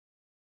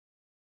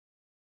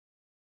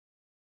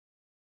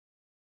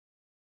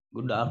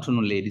Good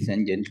afternoon, ladies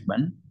and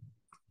gentlemen.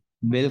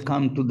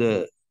 Welcome to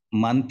the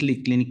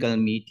monthly clinical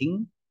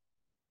meeting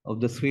of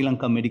the Sri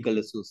Lanka Medical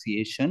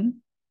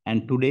Association.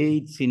 And today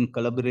it's in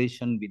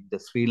collaboration with the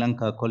Sri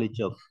Lanka College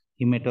of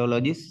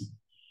Haematologists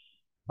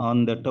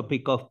on the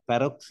topic of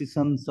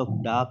paroxysms of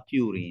dark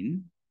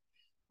urine,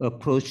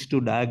 approach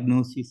to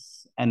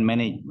diagnosis and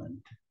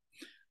management.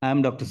 I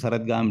am Dr.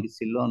 Sarath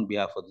Gamdisilla on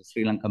behalf of the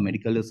Sri Lanka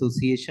Medical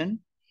Association.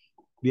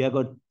 We have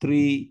got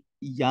three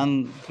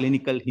young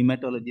clinical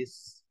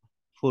hematologists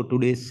for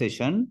today's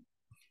session.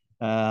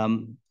 It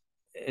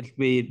will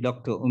be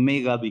Dr.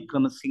 Omega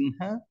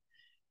Vikramasinghe,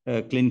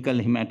 a clinical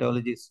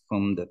hematologist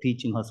from the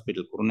Teaching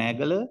Hospital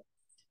Kurunegala.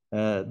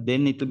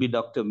 Then it will be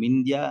Dr.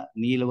 Mindya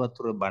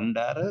Neelavathura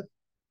Bandara,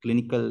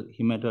 clinical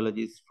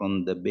hematologist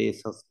from the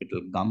Base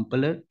Hospital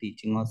Gampala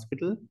Teaching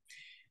Hospital.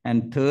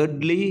 And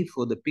thirdly,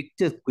 for the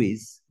picture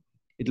quiz,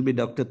 it will be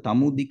Dr.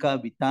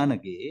 Tamudika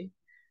Vitanage,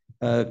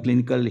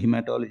 clinical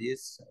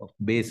hematologist of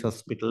Base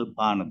Hospital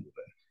Panagura.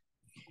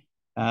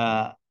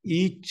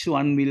 Each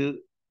one will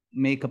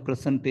make a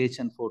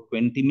presentation for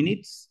 20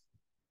 minutes.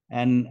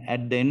 And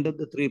at the end of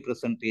the three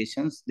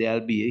presentations, there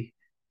will be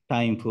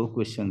time for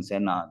questions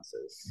and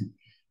answers.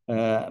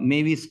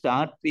 May we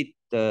start with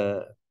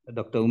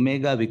Dr.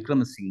 Omega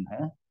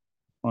Vikramasinghe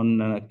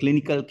on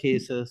clinical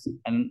cases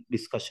and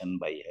discussion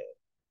by her.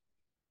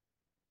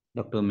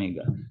 Dr.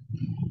 Omega.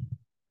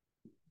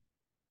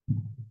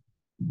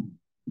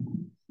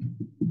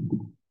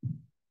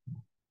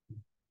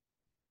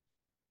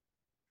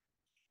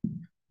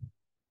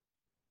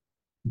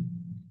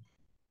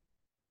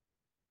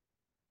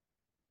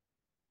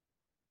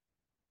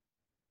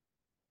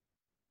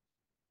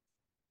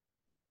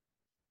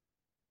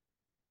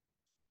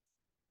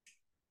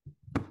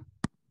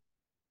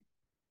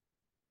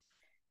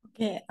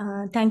 Okay,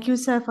 thank you,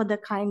 sir, for the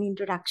kind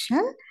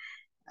introduction.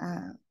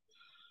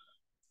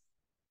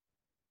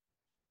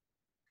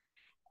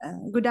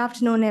 Good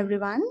afternoon,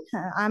 everyone.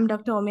 I'm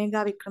Dr.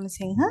 Omega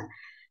Vikramasinghe,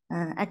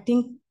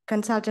 acting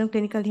consultant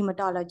clinical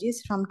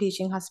hematologist from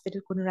Teaching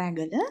Hospital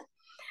Kurunegala.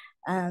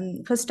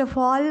 First of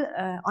all,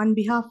 on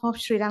behalf of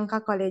Sri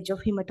Lanka College of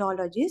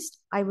Haematologists,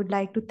 I would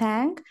like to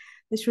thank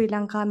the Sri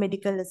Lanka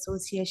Medical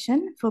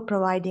Association for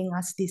providing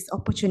us this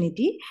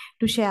opportunity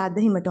to share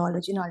the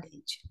hematology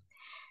knowledge.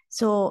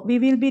 So we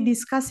will be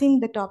discussing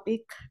the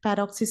topic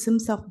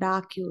paroxysms of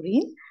dark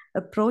urine,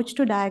 approach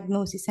to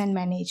diagnosis and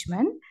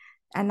management,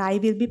 and I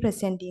will be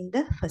presenting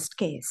the first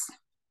case.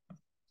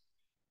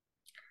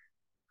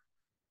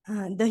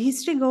 The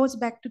history goes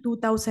back to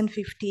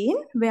 2015,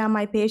 where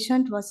my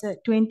patient was a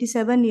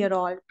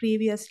 27-year-old,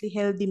 previously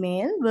healthy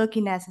male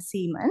working as a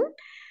seaman.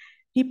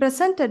 He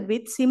presented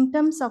with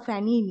symptoms of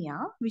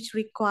anemia, which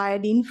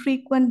required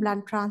infrequent blood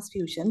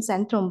transfusions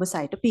and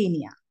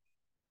thrombocytopenia.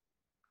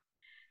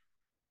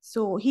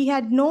 So he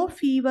had no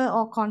fever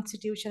or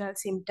constitutional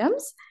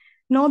symptoms,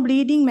 no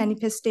bleeding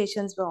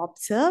manifestations were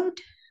observed,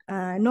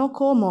 no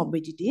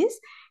comorbidities.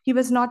 He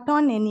was not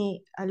on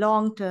any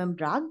long-term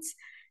drugs.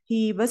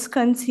 He was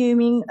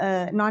consuming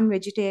a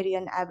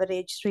non-vegetarian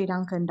average Sri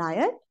Lankan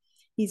diet.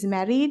 He's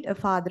married, a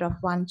father of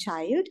one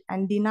child,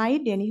 and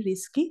denied any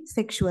risky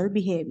sexual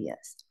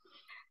behaviors.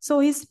 So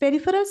his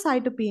peripheral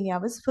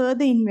cytopenia was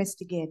further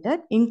investigated,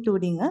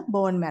 including a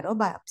bone marrow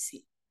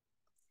biopsy.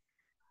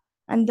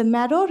 And the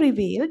marrow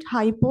revealed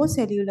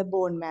hypocellular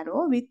bone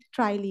marrow with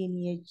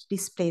trilineage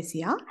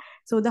dysplasia.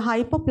 So the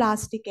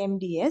hypoplastic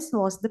MDS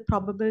was the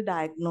probable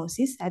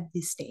diagnosis at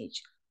this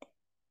stage.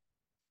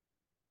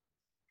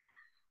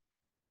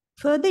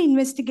 Further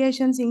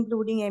investigations,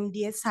 including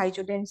MDS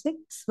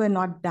cytogenetics, were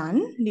not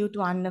done due to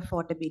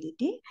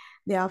unaffordability.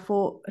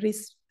 Therefore,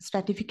 risk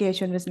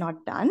stratification was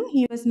not done.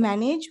 He was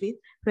managed with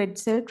red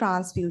cell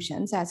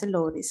transfusions as a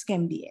low-risk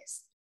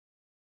MDS.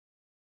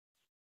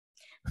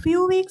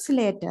 Few weeks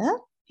later,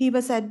 he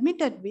was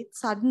admitted with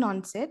sudden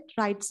onset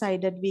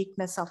right-sided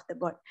weakness of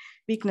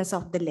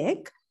the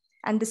leg,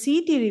 and the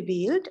CT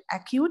revealed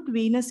acute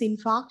venous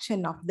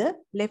infarction of the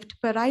left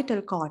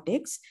parietal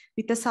cortex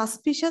with a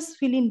suspicious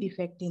filling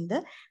defect in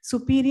the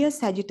superior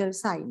sagittal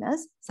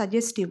sinus,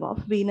 suggestive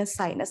of venous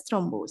sinus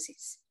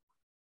thrombosis.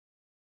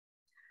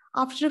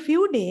 After a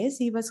few days,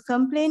 he was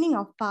complaining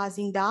of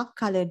passing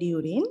dark-colored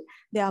urine.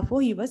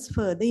 Therefore, he was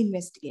further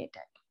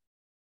investigated.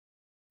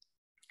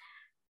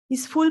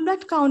 His full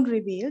blood count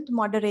revealed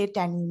moderate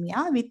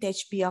anemia with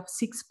HB of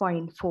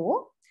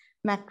 6.4,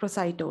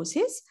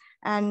 macrocytosis,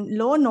 and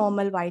low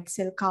normal white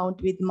cell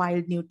count with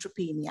mild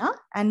neutropenia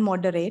and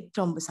moderate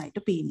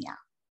thrombocytopenia.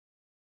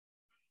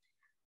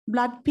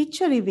 Blood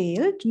picture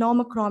revealed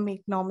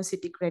normochromic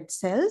normocytic red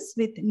cells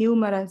with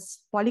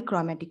numerous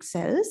polychromatic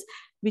cells,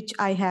 which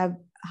I have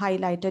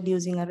highlighted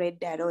using a red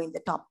arrow in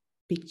the top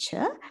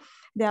picture.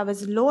 There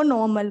was low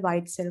normal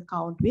white cell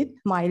count with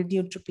mild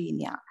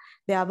neutropenia.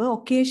 There were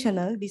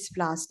occasional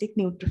dysplastic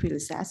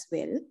neutrophils as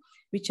well,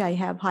 which I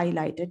have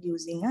highlighted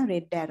using a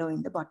red arrow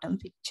in the bottom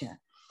picture.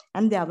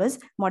 And there was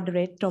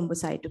moderate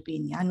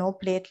thrombocytopenia, no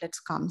platelets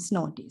counts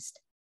noticed.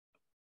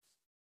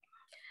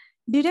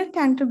 Direct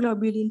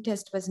antiglobulin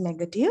test was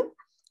negative.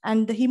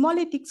 And the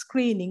hemolytic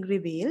screening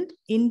revealed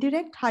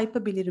indirect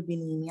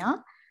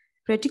hyperbilirubinemia,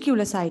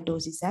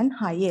 reticulocytosis, and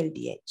high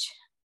LDH.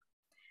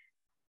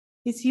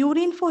 His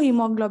urine for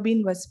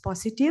hemoglobin was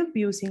positive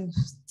using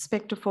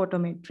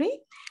spectrophotometry.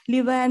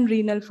 Liver and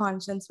renal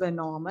functions were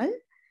normal.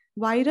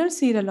 Viral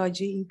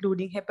serology,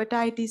 including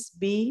hepatitis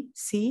B,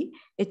 C,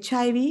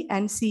 HIV,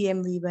 and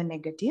CMV were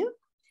negative.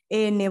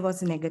 ANA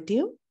was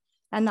negative.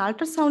 An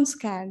ultrasound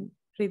scan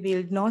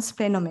revealed no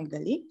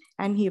splenomegaly,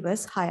 and he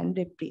was iron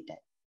depleted.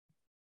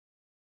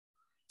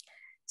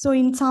 So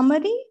in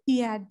summary, he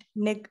had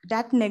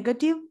that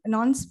negative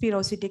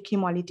non-spirocytic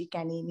hemolytic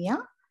anemia,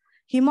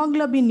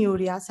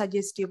 hemoglobinuria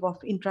suggestive of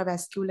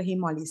intravascular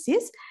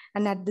hemolysis,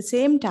 and at the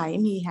same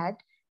time, he had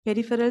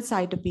peripheral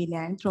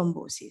cytopenia and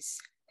thrombosis.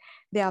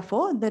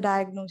 Therefore, the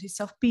diagnosis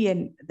of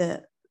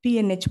the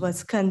PNH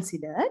was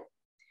considered.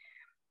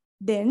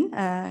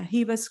 Then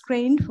he was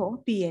screened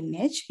for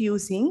PNH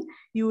using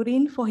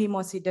urine for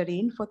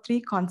hemosiderin for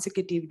 3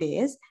 consecutive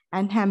days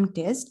and HAM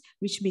test,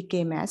 which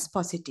became as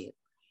positive.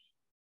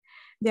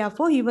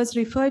 Therefore, he was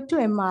referred to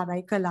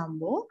MRI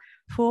Colombo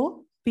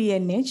for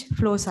PNH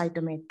flow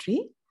cytometry,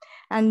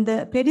 and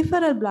the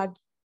peripheral blood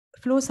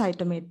flow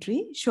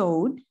cytometry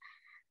showed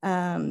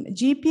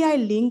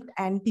GPI-linked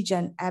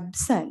antigen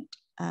absent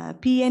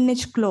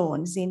PNH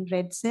clones in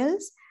red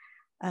cells,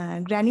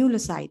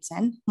 granulocytes,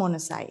 and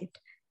monocyte.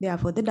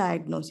 Therefore, the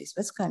diagnosis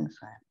was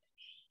confirmed.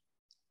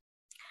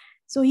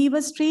 So he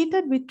was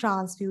treated with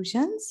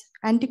transfusions,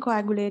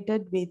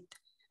 anticoagulated with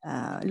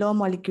low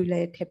molecular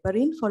weight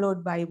heparin,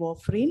 followed by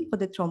warfarin for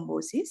the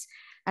thrombosis,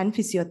 and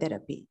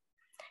physiotherapy.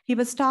 He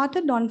was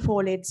started on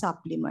folate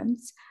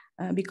supplements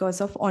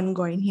because of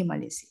ongoing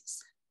hemolysis.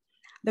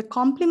 The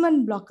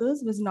complement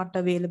blockers was not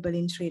available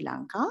in Sri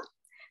Lanka.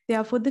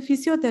 Therefore, the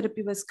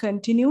physiotherapy was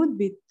continued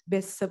with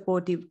best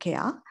supportive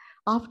care.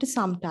 After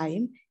some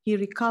time, he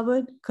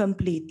recovered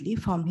completely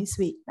from his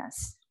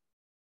weakness.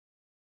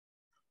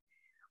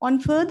 On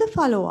further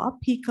follow-up,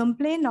 he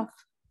complained of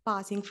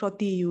passing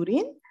frothy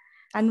urine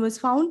and was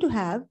found to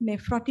have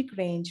nephrotic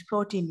range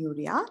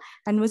proteinuria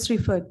and was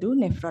referred to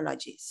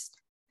nephrologist.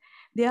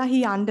 There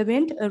he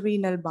underwent a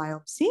renal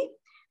biopsy,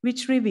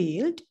 which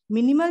revealed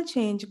minimal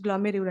change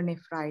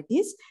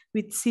glomerulonephritis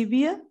with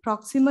severe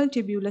proximal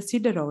tubular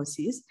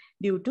siderosis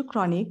due to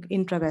chronic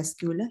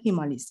intravascular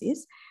hemolysis,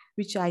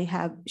 which I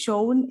have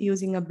shown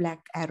using a black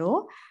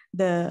arrow,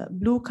 the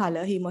blue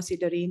color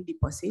hemosiderin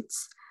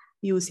deposits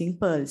using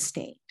pearl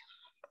stain.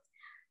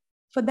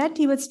 For that,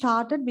 he was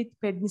started with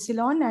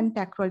prednisolone and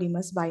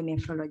tacrolimus by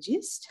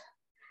nephrologist.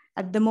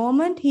 At the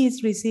moment, he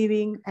is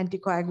receiving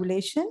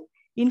anticoagulation,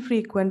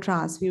 infrequent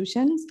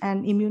transfusions,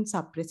 and immune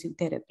suppressive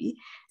therapy,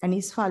 and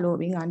is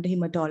following under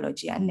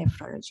hematology and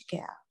nephrology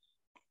care.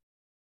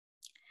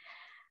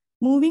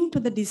 Moving to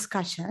the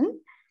discussion,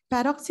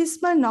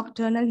 paroxysmal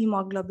nocturnal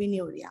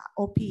hemoglobinuria,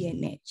 or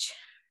PNH.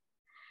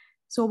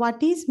 So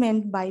what is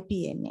meant by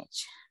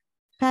PNH?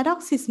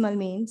 Paroxysmal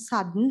means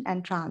sudden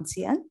and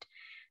transient.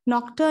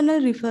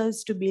 Nocturnal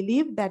refers to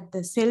belief that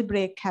the cell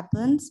break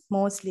happens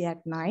mostly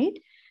at night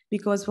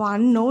because for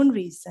unknown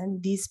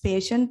reason, these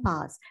patients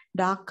pass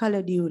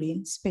dark-colored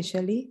urine,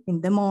 especially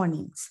in the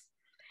mornings.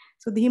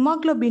 So the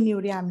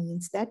hemoglobinuria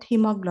means that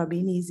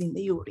hemoglobin is in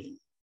the urine.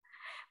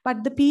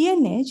 But the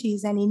PNH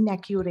is an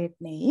inaccurate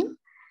name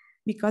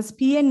because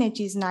PNH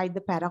is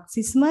neither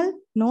paroxysmal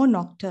nor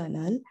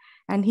nocturnal,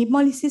 and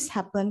hemolysis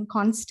happens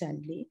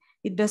constantly.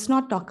 It does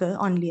not occur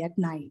only at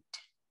night.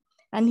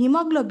 And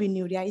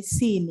hemoglobinuria is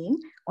seen in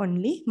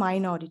only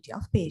minority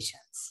of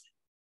patients.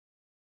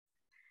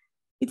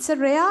 It's a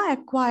rare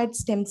acquired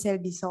stem cell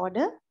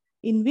disorder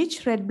in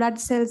which red blood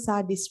cells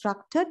are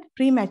destructed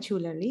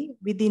prematurely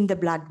within the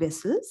blood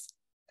vessels.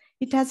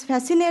 It has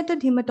fascinated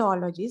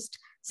hematologists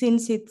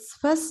since its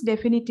first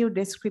definitive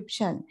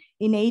description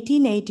in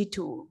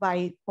 1882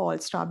 by Paul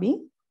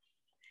Strobing.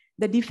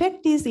 The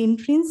defect is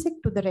intrinsic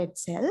to the red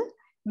cell,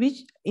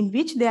 in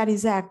which there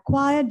is an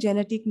acquired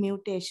genetic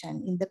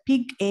mutation in the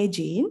PIG-A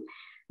gene,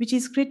 which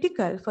is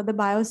critical for the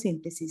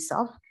biosynthesis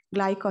of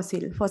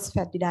glycosyl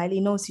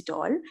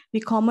phosphatidylinositol, we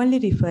commonly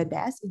referred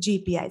as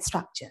GPI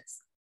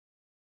structures.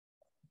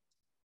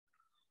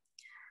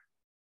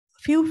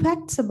 Few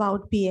facts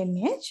about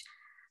PNH.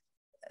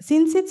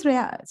 Since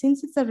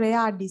it's a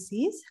rare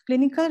disease,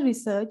 clinical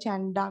research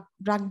and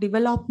drug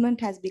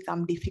development has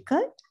become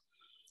difficult.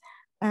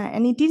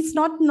 And it is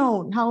not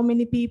known how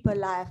many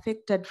people are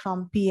affected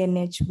from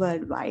PNH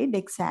worldwide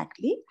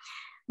exactly,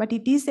 but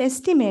it is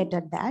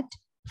estimated that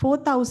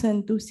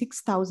 4,000 to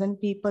 6,000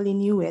 people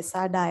in US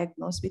are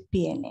diagnosed with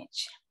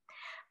PNH.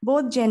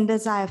 Both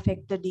genders are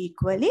affected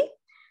equally.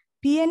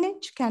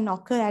 PNH can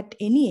occur at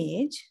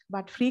any age,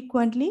 but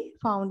frequently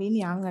found in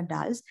young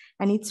adults,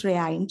 and it's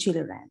rare in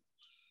children.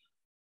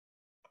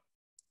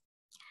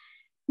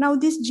 Now,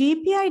 these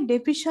GPI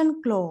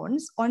deficient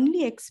clones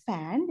only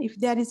expand if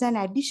there is an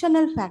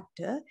additional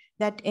factor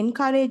that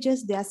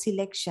encourages their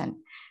selection,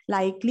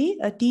 likely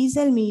a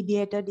T-cell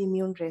mediated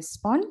immune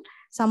response,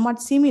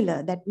 somewhat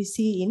similar that we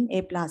see in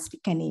aplastic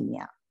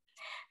anemia.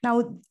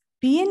 Now,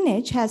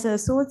 PNH has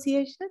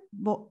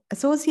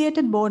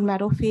associated bone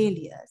marrow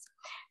failures.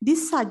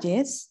 This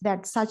suggests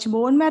that such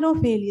bone marrow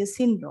failure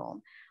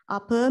syndrome are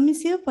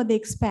permissive for the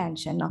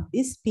expansion of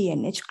these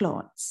PNH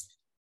clones.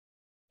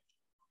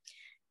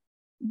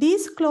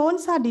 These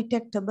clones are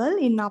detectable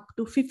in up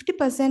to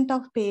 50%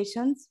 of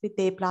patients with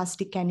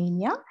aplastic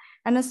anemia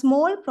and a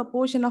small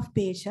proportion of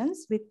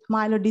patients with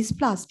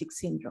myelodysplastic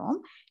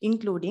syndrome,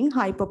 including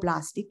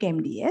hypoplastic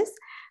MDS.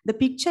 The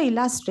picture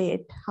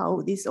illustrates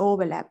how this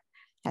overlap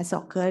has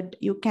occurred.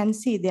 You can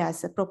see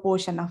there's a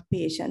proportion of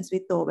patients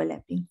with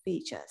overlapping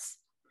features.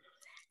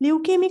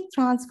 Leukemic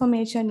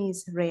transformation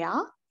is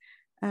rare.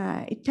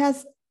 It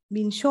has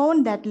been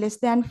shown that less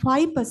than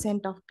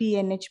 5% of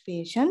PNH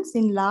patients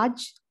in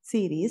large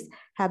series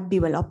have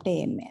developed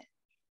AML.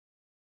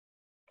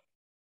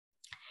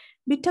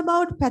 Bit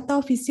about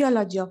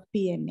pathophysiology of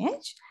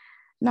PNH.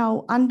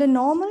 Now, under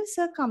normal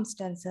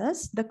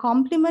circumstances, the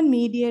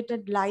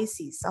complement-mediated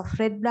lysis of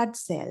red blood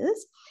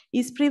cells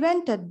is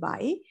prevented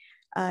by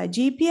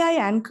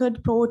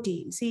GPI-anchored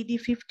protein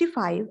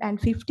CD55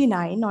 and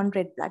 59 on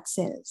red blood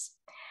cells.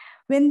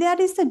 When there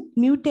is a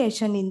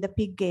mutation in the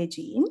PIGA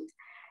gene,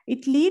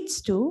 it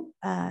leads to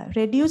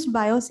reduced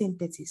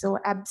biosynthesis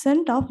or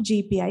absence of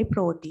GPI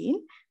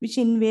protein, which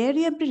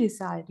invariably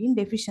result in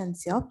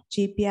deficiency of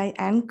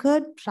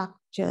GPI-anchored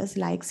structures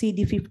like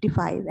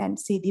CD55 and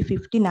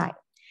CD59.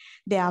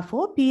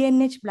 Therefore,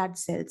 PNH blood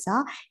cells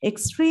are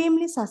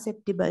extremely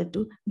susceptible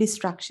to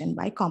destruction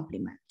by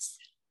complements.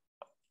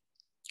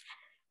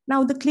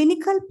 Now, the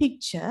clinical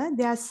picture,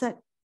 there's a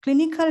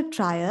clinical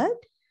triad,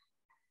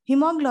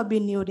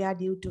 hemoglobinuria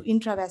due to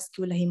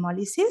intravascular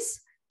hemolysis,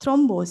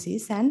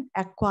 thrombosis, and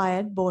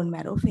acquired bone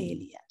marrow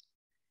failure.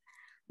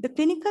 The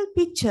clinical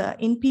picture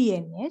in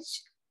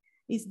PNH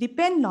is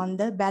depend on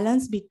the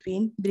balance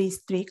between these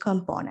three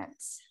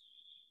components.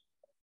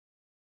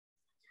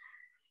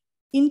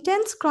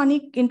 Intense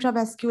chronic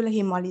intravascular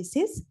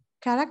hemolysis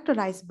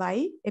characterized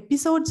by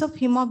episodes of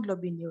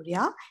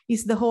hemoglobinuria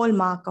is the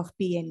hallmark of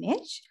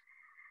PNH.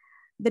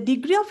 The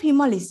degree of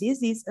hemolysis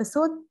is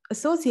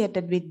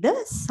associated with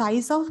the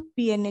size of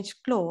PNH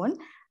clone,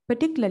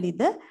 particularly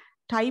the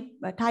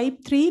type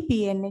 3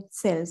 PNH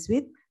cells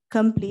with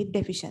complete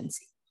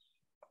deficiency.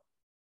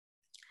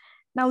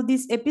 Now,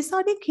 this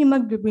episodic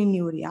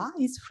hemoglobinuria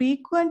is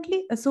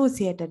frequently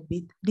associated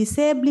with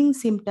disabling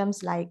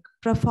symptoms like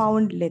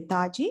profound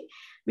lethargy,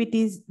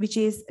 which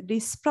is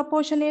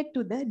disproportionate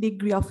to the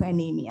degree of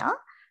anemia,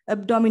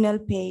 abdominal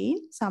pain,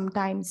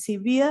 sometimes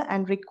severe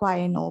and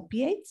requiring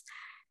opiates,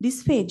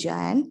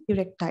 dysphagia, and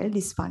erectile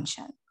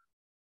dysfunction.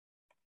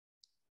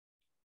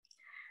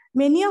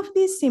 Many of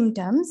these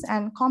symptoms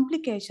and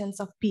complications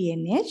of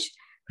PNH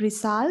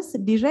results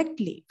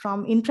directly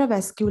from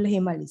intravascular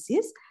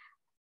hemolysis,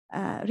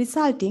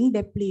 resulting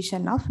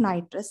depletion of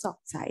nitrous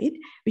oxide,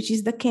 which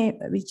is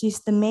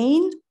the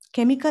main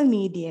chemical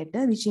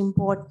mediator which is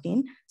important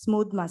in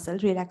smooth muscle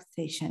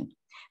relaxation.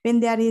 When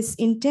there is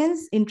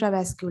intense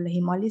intravascular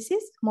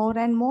hemolysis, more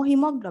and more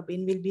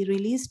hemoglobin will be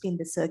released in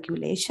the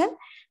circulation,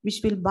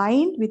 which will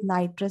bind with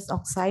nitrous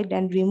oxide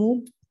and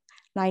remove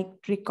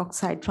nitric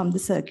oxide from the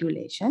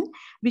circulation,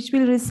 which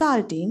will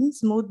result in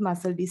smooth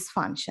muscle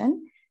dysfunction,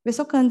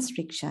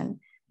 vasoconstriction,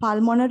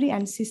 pulmonary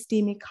and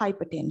systemic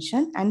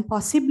hypertension, and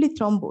possibly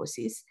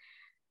thrombosis,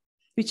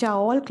 which are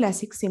all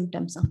classic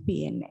symptoms of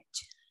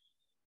PNH.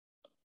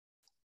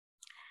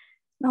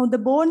 Now, the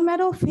bone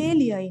marrow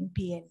failure in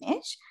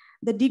PNH,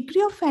 the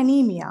degree of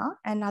anemia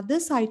and other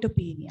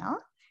cytopenia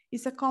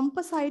is a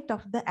composite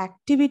of the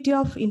activity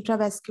of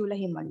intravascular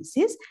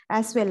hemolysis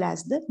as well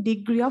as the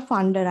degree of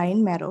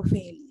underlying marrow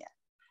failure.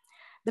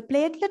 The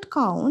platelet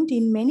count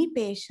in many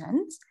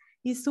patients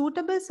is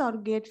suitable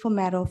surrogate for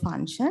marrow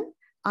function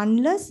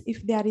unless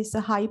if there is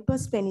a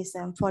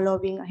hypersplenism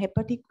following a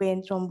hepatic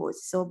vein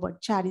thrombosis or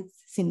Bouchard's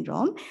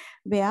syndrome,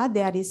 where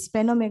there is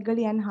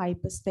splenomegaly and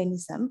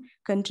hypersplenism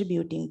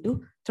contributing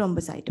to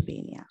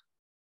thrombocytopenia.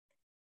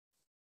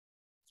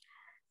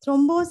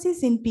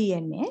 Thrombosis in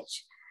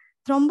PNH.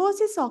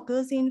 Thrombosis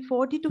occurs in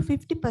 40 to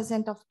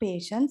 50% of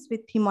patients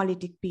with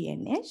hemolytic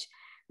PNH,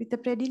 with a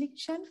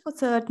predilection for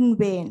certain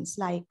veins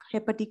like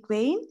hepatic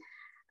vein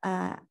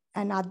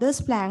and other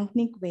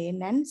splanchnic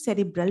vein and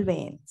cerebral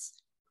veins.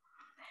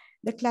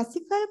 The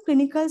classical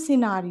clinical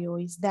scenario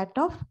is that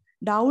of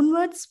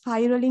downward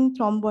spiraling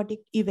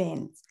thrombotic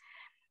events.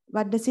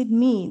 What does it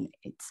mean?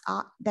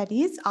 That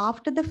is,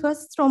 after the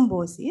first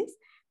thrombosis,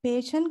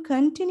 patient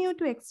continue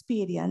to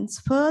experience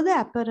further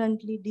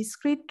apparently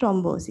discrete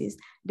thrombosis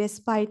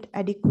despite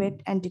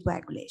adequate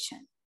anticoagulation.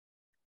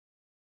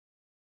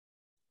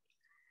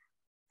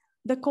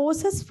 The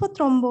causes for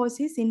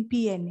thrombosis in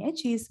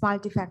PNH is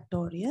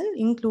multifactorial,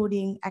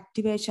 including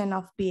activation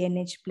of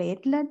PNH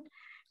platelet,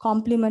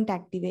 complement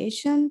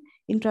activation,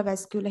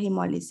 intravascular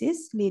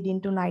hemolysis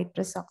leading to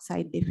nitrous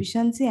oxide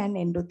deficiency and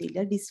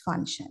endothelial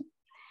dysfunction.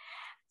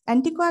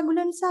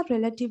 Anticoagulants are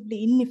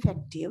relatively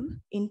ineffective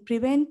in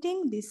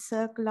preventing this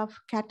circle of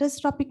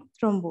catastrophic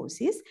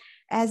thrombosis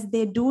as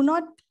they do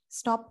not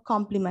stop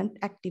complement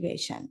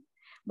activation.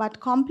 but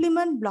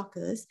complement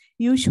blockers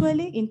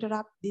usually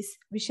interrupt this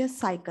vicious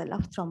cycle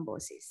of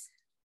thrombosis.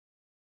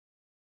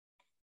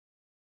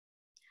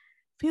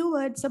 Few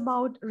words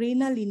about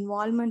renal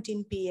involvement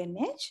in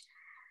PNH.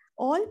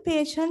 All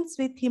patients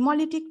with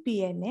hemolytic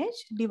PNH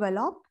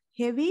develop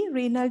heavy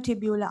renal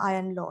tubular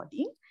iron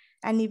loading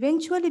and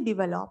eventually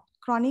develop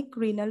chronic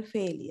renal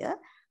failure,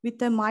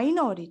 with a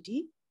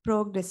minority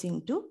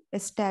progressing to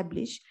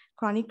establish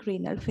chronic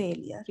renal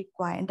failure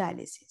requiring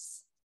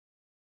dialysis.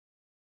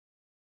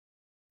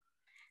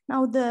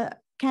 Now, the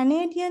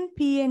Canadian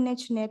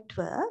PNH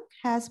network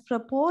has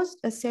proposed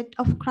a set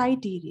of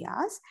criteria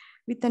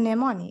with a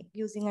mnemonic,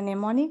 using a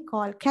mnemonic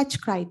called CATCH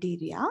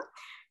criteria,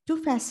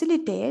 to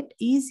facilitate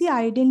easy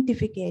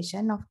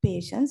identification of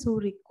patients who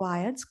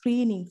required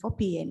screening for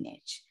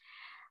PNH.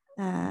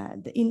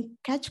 In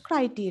CATCH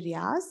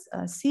criteria,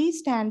 C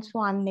stands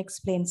for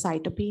unexplained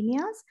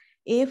cytopenias,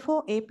 A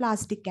for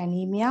aplastic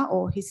anemia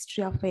or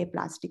history of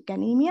aplastic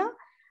anemia,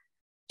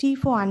 T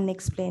for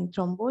unexplained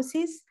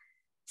thrombosis,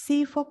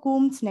 C for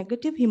Coombs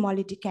negative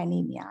hemolytic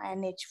anemia,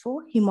 and H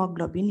for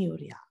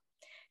hemoglobinuria.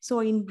 So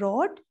in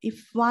broad,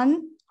 if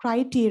one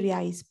criteria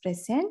is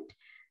present,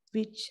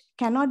 which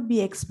cannot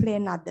be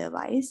explained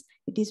otherwise,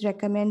 it is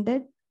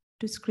recommended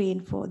to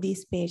screen for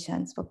these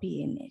patients for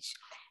PNH.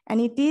 And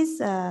it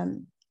is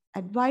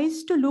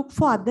advised to look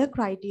for other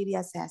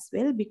criteria as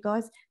well,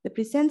 because the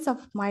presence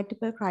of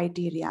multiple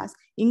criteria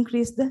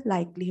increase the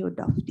likelihood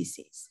of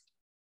disease.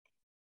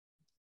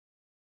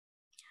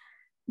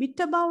 Bit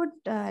about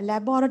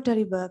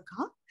laboratory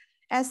workup.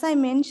 As I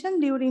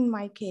mentioned during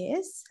my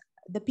case,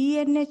 the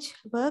PNH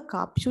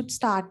workup should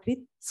start with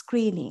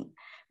screening,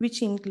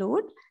 which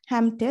include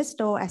HAM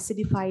test or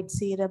acidified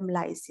serum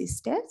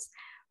lysis test,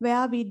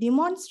 where we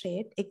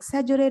demonstrate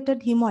exaggerated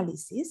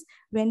hemolysis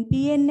when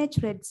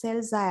PNH red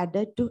cells are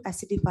added to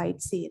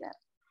acidified serum.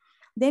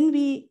 Then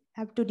we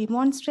have to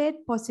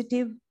demonstrate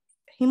positive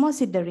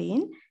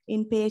hemosiderin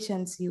in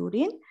patient's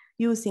urine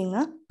using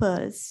a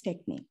Pearl's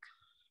technique.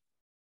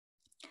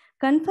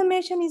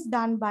 Confirmation is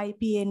done by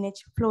PNH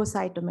flow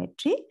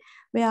cytometry,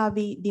 where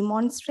we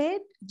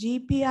demonstrate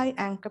GPI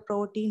anchor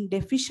protein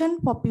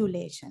deficient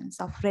populations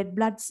of red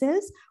blood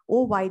cells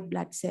or white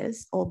blood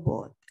cells or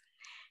both.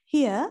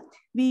 Here,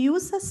 we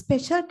use a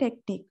special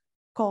technique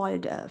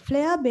called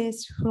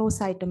flare-based flow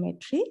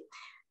cytometry,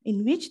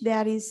 in which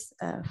there is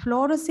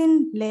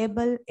fluorescent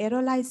label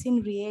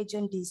aerolysine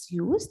reagent is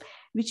used,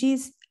 which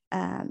is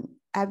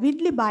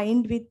avidly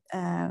bind with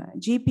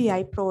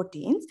GPI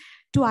proteins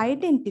to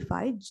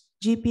identify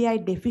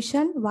GPI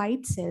deficient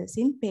white cells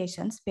in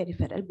patients'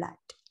 peripheral blood.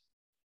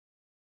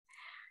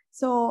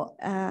 So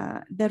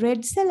the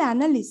red cell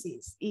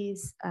analysis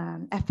is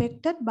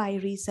affected by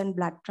recent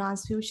blood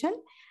transfusion,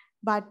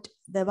 but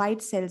the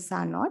white cells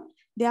are not.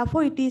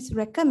 Therefore, it is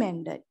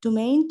recommended to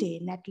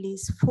maintain at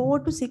least 4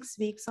 to 6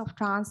 weeks of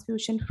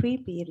transfusion-free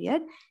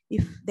period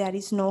if there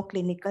is no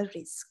clinical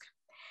risk.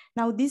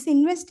 Now, this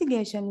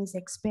investigation is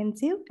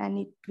expensive and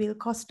it will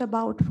cost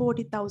about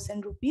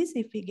 40,000 rupees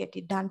if we get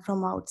it done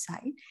from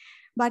outside.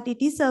 But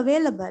it is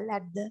available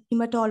at the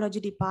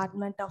Hematology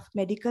Department of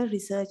Medical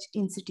Research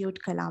Institute,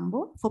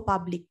 Colombo, for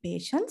public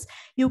patients.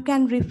 You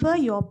can refer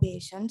your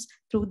patients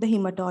through the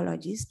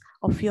hematologist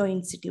of your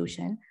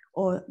institution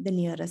or the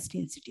nearest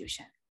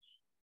institution.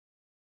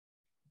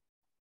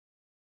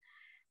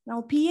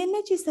 Now,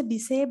 PNH is a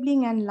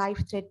disabling and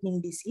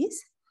life-threatening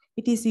disease.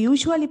 It is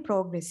usually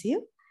progressive.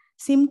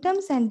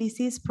 Symptoms and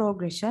disease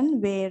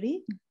progression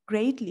vary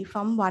greatly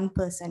from one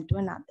person to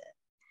another.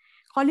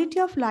 Quality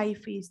of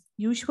life is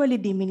usually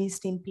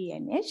diminished in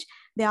PNH.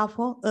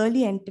 Therefore,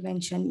 early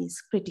intervention is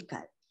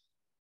critical.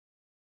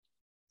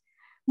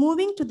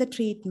 Moving to the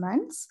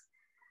treatments,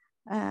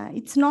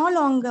 it's no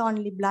longer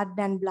only blood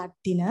and blood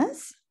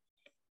thinners.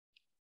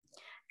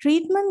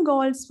 Treatment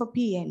goals for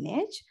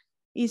PNH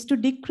is to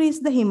decrease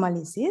the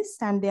hemolysis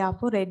and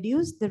therefore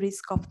reduce the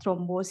risk of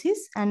thrombosis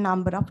and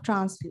number of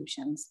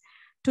transfusions,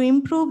 to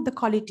improve the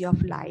quality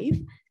of life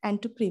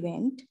and to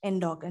prevent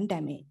end organ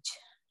damage.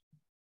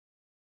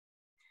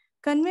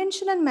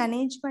 Conventional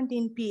management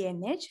in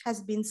PNH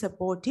has been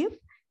supportive,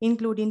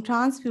 including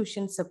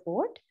transfusion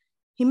support,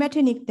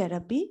 hematinic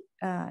therapy,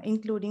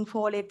 including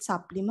folate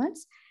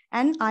supplements,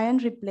 and iron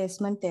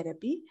replacement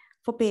therapy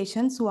for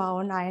patients who are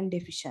on iron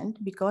deficient,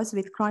 because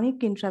with chronic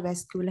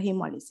intravascular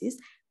hemolysis,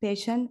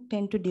 patients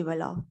tend to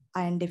develop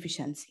iron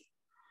deficiency.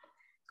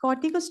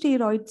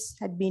 Corticosteroids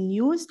had been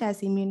used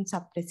as immune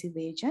suppressive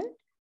agent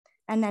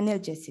and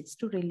analgesics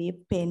to relieve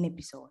pain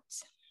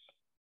episodes.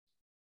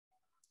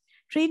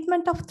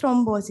 Treatment of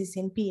thrombosis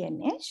in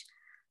PNH.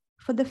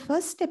 For the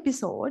first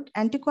episode,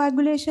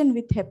 anticoagulation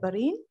with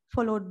heparin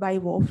followed by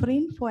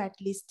warfarin for at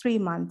least 3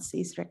 months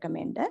is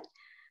recommended.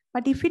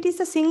 But if it is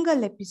a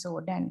single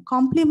episode and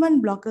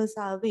complement blockers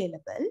are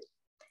available,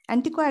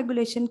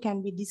 anticoagulation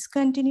can be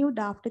discontinued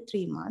after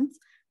 3 months,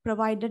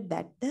 provided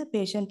that the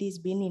patient is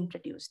being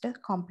introduced a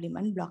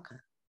complement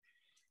blocker.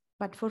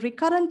 But for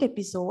recurrent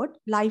episode,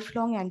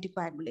 lifelong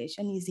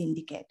anticoagulation is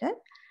indicated.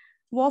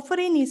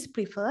 Warfarin is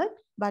preferred,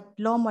 but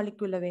low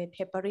molecular weight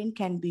heparin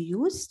can be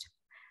used.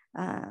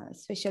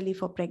 especially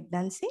for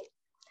pregnancy.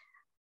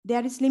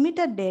 There is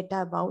limited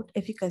data about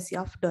efficacy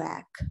of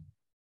DOAC.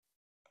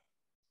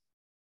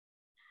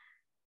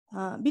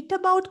 Bit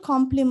about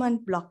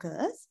complement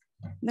blockers.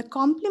 The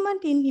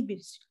complement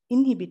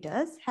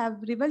inhibitors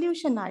have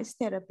revolutionized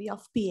therapy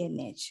of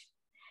PNH.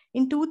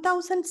 In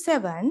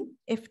 2007,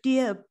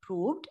 FDA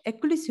approved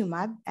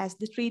eculizumab as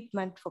the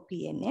treatment for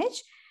PNH,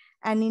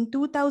 and in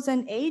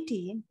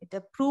 2018, it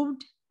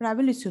approved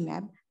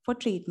ravulizumab for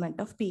treatment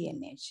of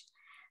PNH.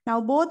 Now,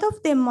 both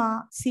of them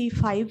are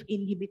C5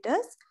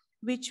 inhibitors,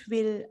 which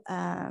will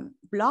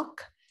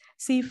block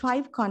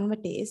C5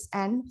 convertase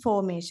and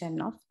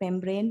formation of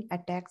membrane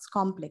attacks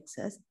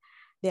complexes,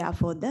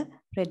 therefore the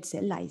red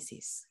cell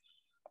lysis.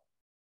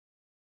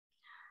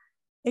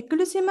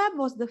 Eculizumab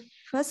was the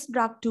first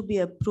drug to be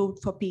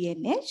approved for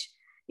PNH.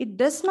 It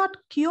does not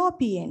cure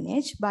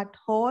PNH, but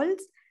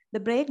halts the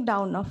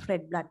breakdown of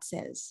red blood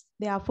cells,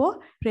 therefore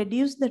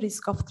reduce the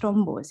risk of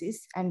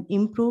thrombosis and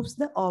improves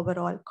the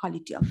overall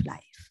quality of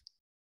life.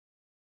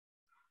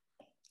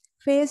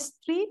 Phase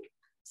 3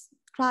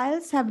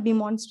 trials have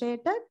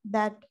demonstrated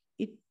that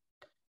it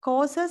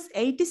causes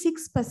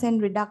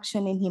 86%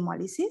 reduction in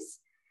hemolysis,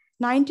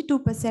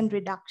 92%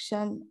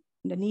 reduction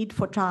in the need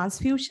for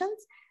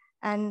transfusions,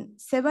 and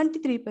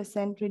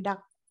 92%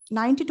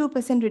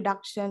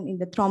 reduction in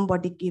the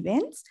thrombotic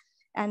events,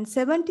 and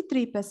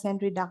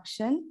 73%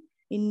 reduction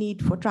in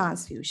need for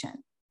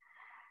transfusion.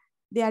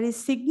 There is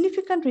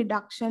significant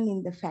reduction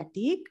in the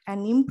fatigue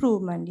and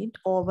improvement in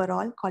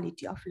overall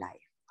quality of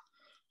life.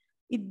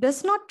 It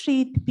does not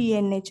treat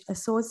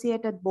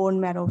PNH-associated bone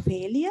marrow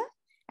failure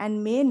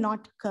and may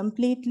not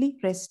completely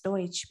restore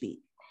HP,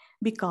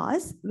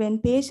 because when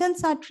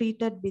patients are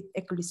treated with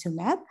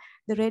eculizumab,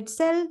 the red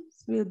cells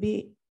will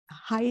be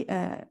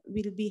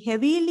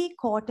heavily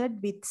coated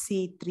with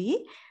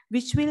C3,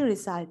 which will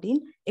result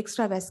in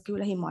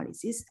extravascular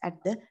hemolysis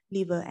at the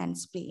liver and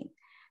spleen.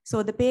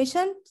 So the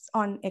patients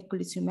on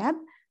eculizumab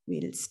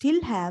will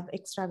still have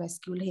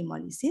extravascular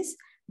hemolysis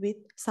with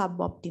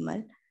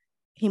suboptimal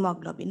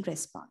hemoglobin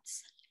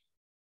response.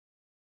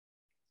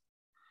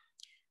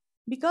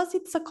 Because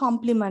it's a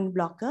complement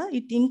blocker,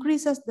 it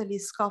increases the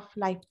risk of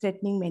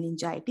life-threatening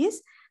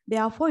meningitis.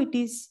 Therefore, it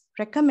is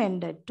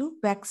recommended to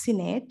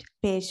vaccinate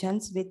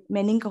patients with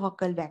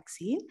meningococcal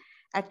vaccine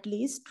at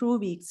least 2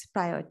 weeks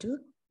prior to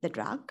the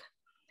drug.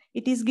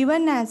 It is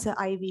given as an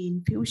IV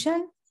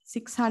infusion,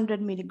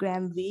 600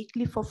 milligram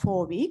weekly for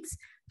 4 weeks,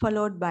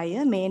 followed by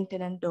a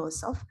maintenance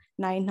dose of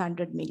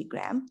 900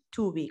 milligram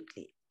 2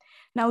 weekly.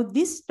 Now,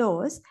 this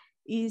dose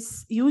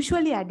is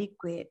usually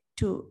adequate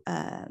to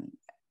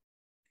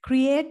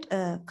create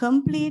a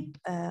complete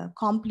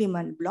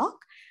complement block,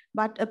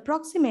 but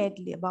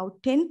approximately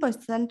about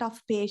 10% of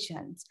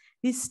patients,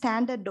 this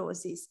standard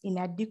dose is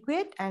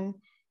inadequate and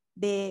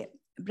they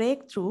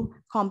break through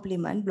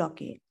complement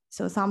blockade.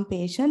 So some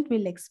patients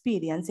will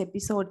experience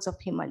episodes of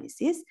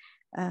hemolysis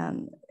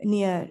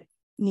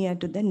near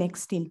to the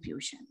next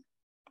infusion.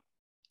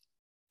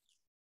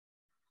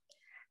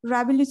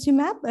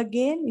 Ravulizumab,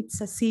 again, it's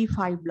a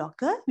C5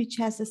 blocker, which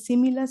has a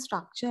similar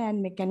structure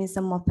and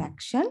mechanism of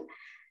action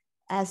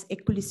as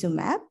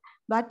eculizumab,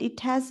 but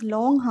it has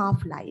long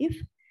half-life.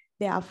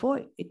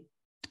 Therefore, it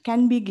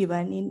can be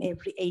given in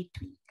every 8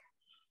 weeks.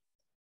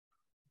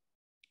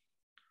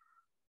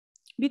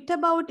 Bit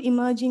about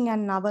emerging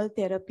and novel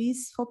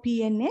therapies for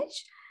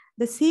PNH.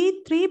 The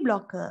C3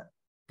 blocker,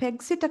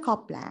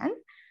 pegcetacoplan,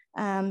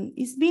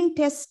 is being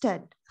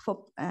tested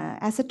for,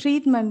 as a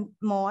treatment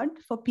mode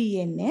for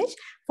PNH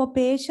for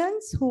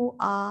patients who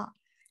are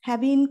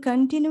having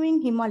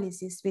continuing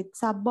hemolysis with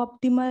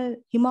suboptimal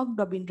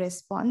hemoglobin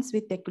response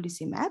with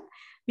eculizumab,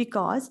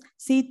 because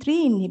C3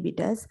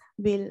 inhibitors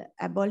will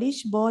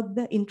abolish both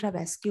the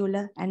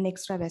intravascular and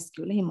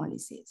extravascular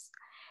hemolysis.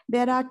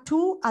 There are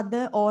 2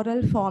 other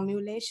oral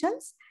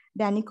formulations,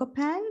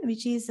 danicopan,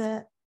 which is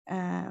a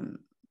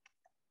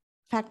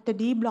factor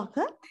D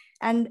blocker,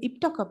 and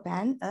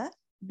iptacopan, a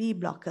B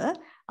blocker,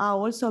 are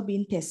also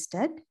being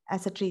tested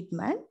as a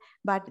treatment,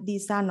 but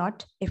these are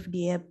not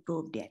FDA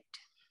approved yet.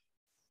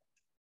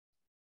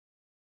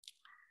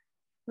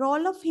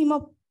 Role of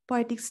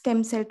hematopoietic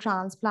stem cell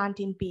transplant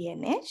in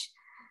PNH.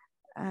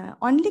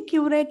 Only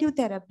curative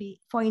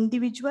therapy for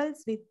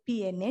individuals with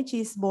PNH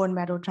is bone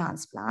marrow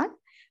transplant,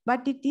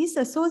 but it is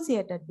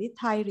associated with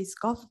high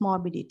risk of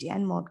morbidity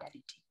and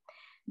mortality.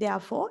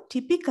 Therefore,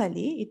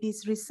 typically, it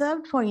is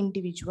reserved for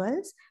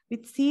individuals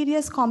with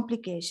serious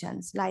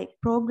complications like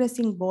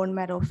progressing bone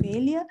marrow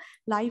failure,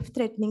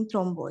 life-threatening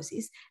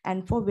thrombosis,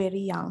 and for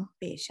very young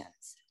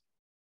patients.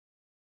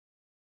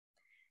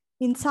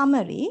 In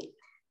summary,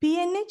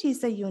 PNH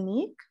is a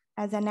unique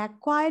as an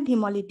acquired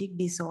hemolytic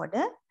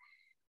disorder,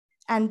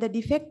 and the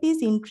defect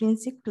is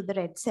intrinsic to the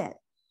red cell.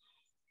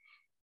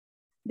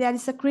 There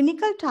is a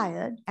clinical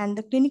triad, and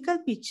the clinical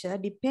picture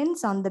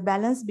depends on the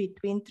balance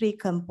between 3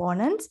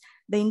 components: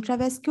 the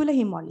intravascular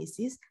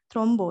hemolysis,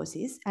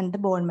 thrombosis, and the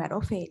bone marrow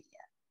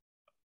failure.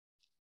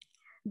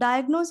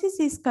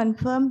 Diagnosis is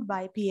confirmed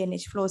by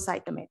PNH flow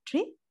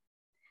cytometry,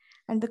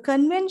 And the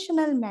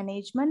conventional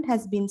management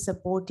has been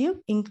supportive,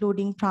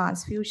 including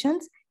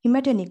transfusions,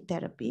 hematinic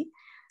therapy,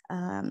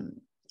 and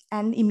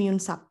immune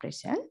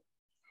suppression.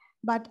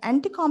 But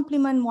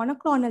anti-complement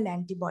monoclonal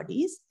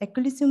antibodies,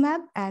 eculizumab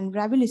and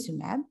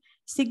ravulizumab,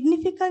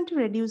 significantly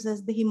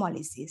reduces the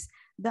hemolysis,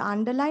 the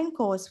underlying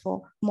cause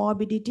for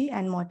morbidity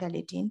and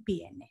mortality in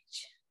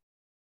PNH.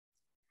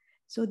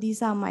 So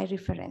these are my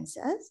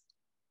references,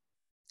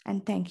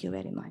 and thank you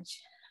very much.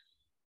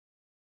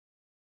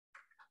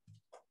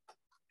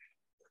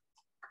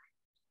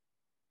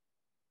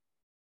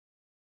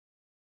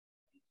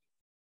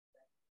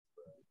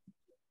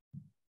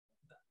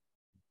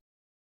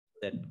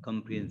 That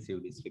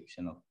comprehensive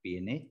description of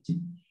PNH.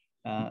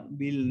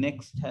 We'll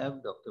next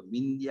have Dr.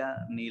 Vindhya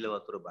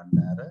Neelavathura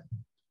Bandara,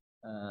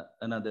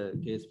 another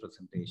case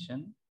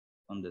presentation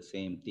on the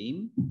same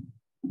theme.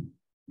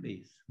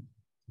 Please.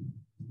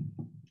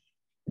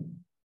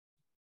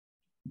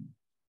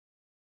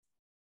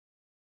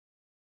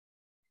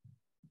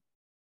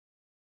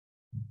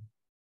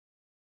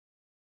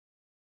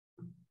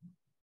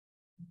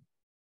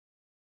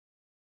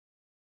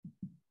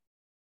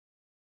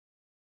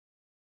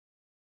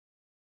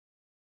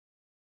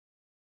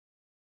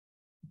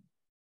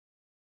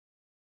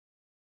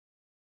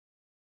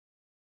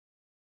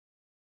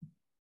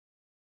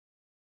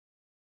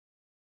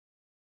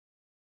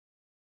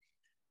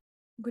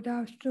 Good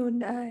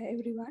afternoon,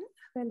 everyone.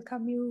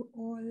 Welcome you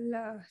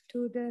all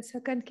to the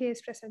second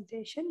case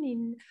presentation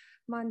in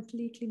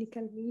monthly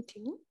clinical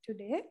meeting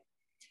today.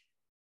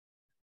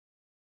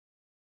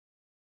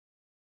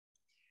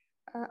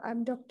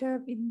 I'm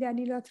Dr. Vindhya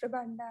Neelavathura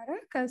Bandara,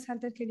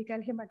 consultant clinical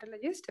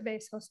hematologist,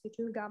 Base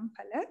Hospital,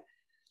 Gampala.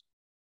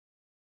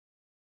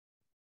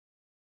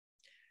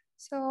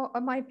 So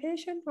my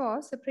patient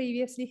was a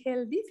previously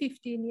healthy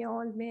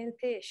 15-year-old male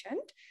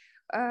patient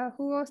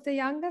who was the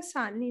younger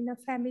son in a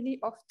family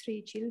of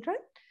 3 children.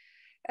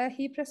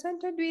 He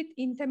presented with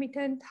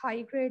intermittent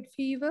high-grade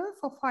fever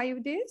for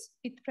 5 days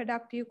with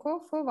productive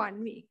cough for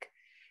 1 week,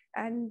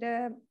 and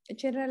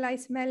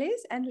generalized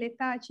malaise and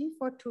lethargy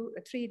for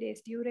 3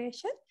 days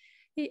duration.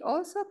 He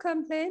also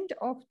complained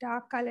of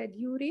dark-colored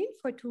urine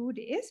for 2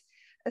 days,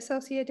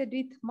 associated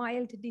with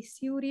mild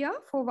dysuria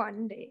for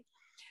 1 day.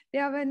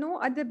 There were no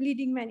other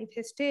bleeding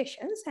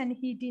manifestations, and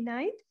he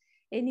denied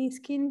any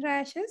skin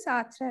rashes,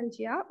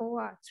 arthralgia,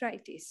 or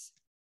arthritis.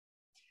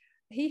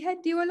 He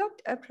had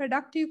developed a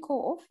productive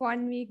cough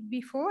 1 week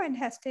before and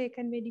has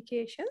taken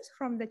medications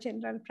from the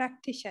general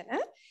practitioner,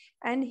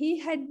 and he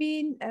had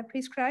been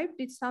prescribed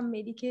with some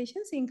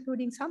medications,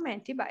 including some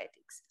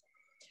antibiotics.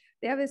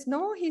 There was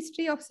no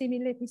history of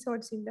similar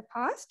episodes in the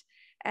past,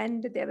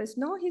 and there was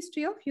no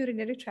history of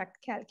urinary tract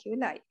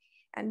calculi,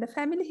 and the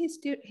family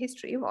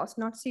history was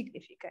not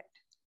significant.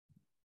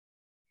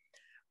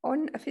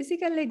 On a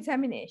physical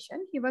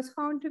examination, he was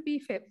found to be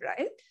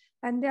febrile,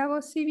 and there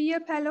was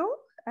severe pallor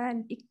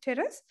and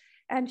icterus,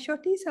 and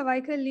shorty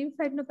cervical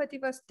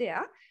lymphadenopathy was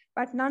there,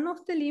 but none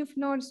of the lymph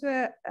nodes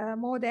were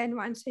more than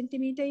 1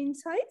 centimeter in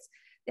size.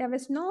 There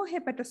was no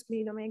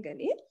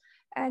hepatosplenomegaly,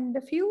 and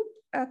a few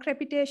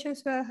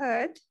crepitations were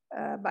heard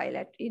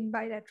in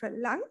bilateral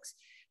lungs.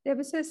 There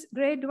was a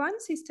grade 1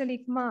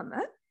 systolic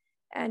murmur,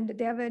 and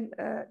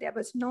there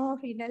was no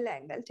renal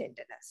angle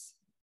tenderness.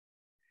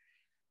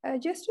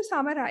 Just to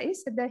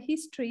summarize the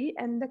history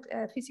and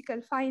the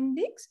physical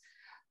findings,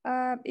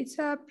 it's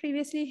a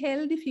previously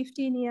healthy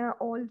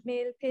 15-year-old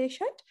male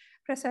patient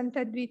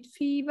presented with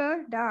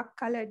fever,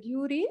 dark-colored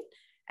urine,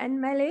 and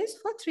malaise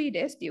for 3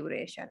 days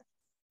duration.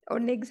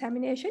 On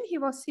examination, he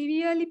was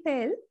severely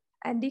pale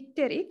and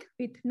icteric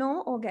with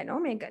no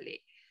organomegaly.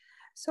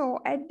 So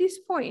at this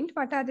point,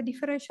 what are the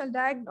differential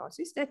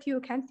diagnoses that you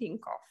can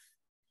think of?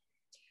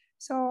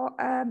 So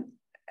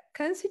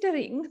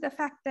considering the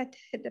fact that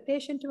the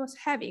patient was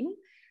having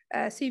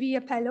severe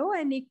pallor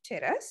and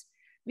icterus,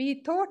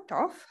 we thought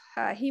of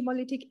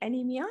hemolytic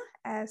anemia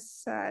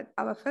as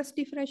our first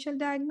differential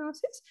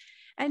diagnosis.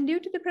 And due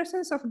to the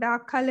presence of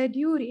dark-colored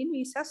urine,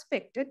 we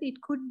suspected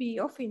it could be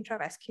of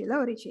intravascular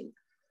origin.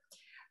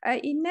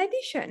 In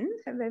addition,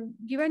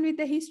 given with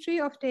the history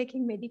of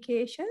taking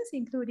medications,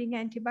 including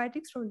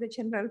antibiotics from the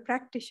general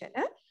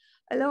practitioner,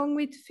 along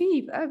with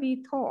fever,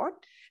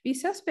 we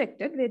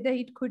suspected whether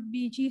it could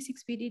be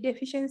G6PD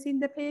deficiency in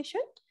the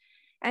patient,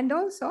 and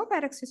also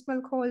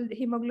paroxysmal cold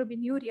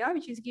hemoglobinuria,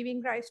 which is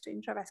giving rise to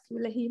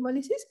intravascular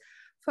hemolysis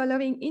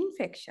following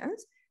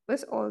infections,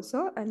 was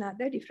also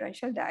another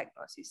differential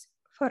diagnosis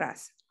for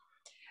us.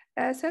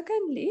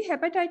 Secondly,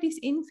 hepatitis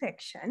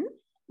infection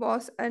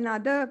was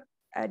another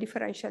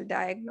differential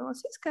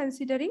diagnosis,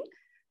 considering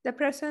the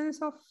presence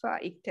of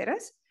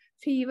icterus,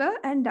 fever,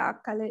 and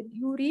dark-colored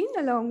urine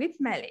along with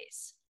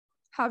malaise.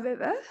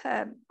 However,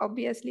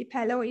 obviously,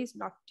 pallor is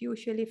not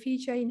usually a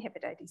feature in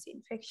hepatitis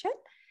infection.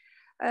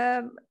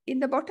 In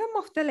the bottom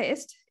of the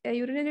list,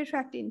 urinary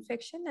tract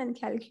infection and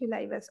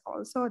calculi was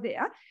also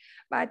there.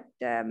 But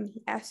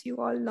as you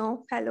all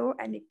know, pallor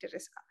and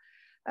icterus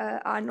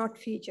are not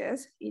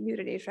features in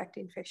urinary tract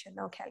infection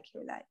or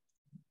calculi.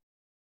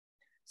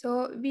 So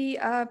we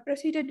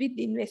proceeded with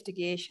the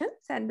investigations,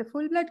 and the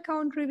full blood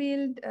count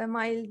revealed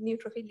mild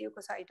neutrophil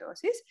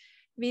leukocytosis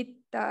with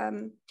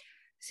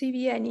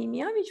severe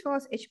anemia, which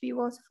was HB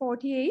was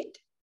 48,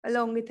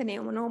 along with a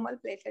normal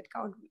platelet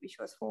count, which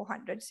was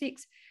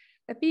 406.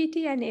 The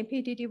PT and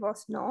APTT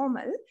was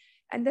normal,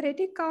 and the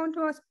retic count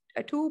was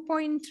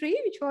 2.3,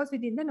 which was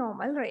within the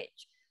normal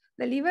range.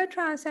 The liver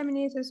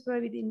transaminases were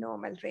within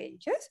normal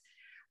ranges.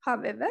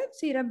 However,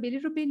 serum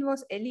bilirubin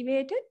was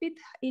elevated with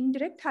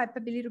indirect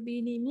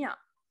hyperbilirubinemia.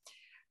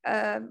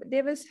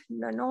 There was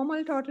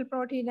normal total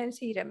protein and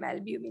serum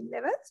albumin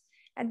levels,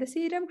 and the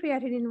serum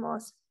creatinine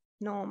was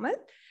normal,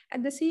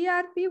 and the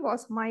CRP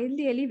was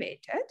mildly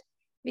elevated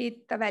with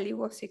the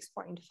value of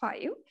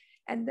 6.5,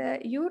 and the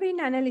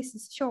urine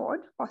analysis showed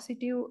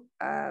positive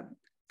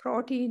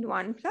protein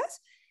 1+,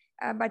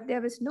 but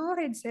there was no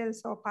red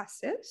cells or pus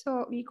cells,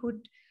 so we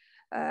could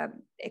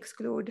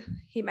exclude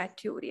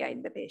hematuria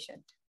in the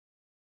patient.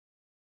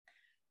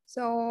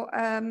 So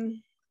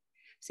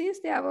since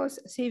there was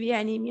severe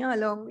anemia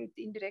along with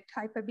indirect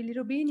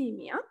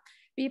hyperbilirubinemia,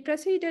 we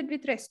proceeded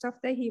with rest of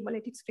the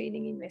hemolytic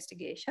screening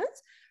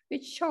investigations,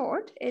 which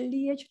showed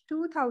LDH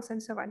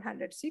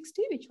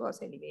 2760, which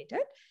was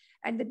elevated,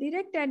 and the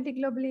direct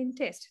antiglobulin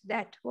test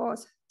that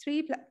was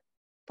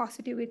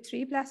positive with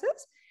 3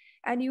 pluses,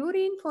 and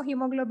urine for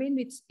hemoglobin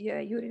with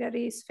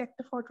urinary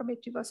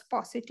spectrophotometry was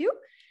positive,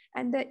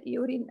 and the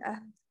urine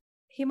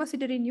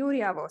hemosiderin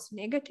was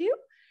negative.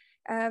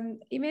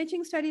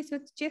 Imaging studies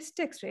with chest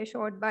X-ray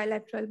showed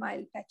bilateral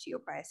mild patchy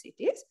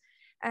opacities,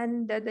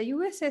 and the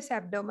USS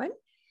abdomen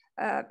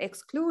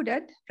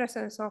excluded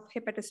presence of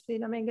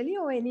hepatosplenomegaly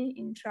or any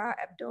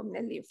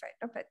intra-abdominal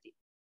lymphadenopathy.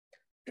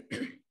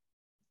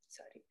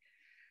 Sorry.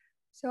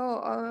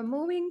 So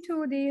moving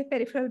to the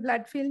peripheral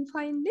blood film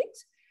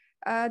findings,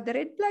 the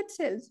red blood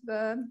cells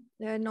were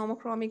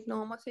normochromic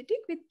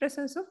normocytic with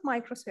presence of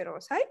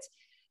microspherocytes.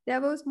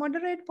 There was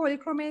moderate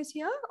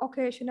polychromasia,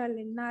 occasional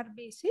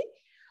NRBC,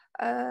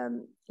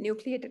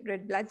 nucleated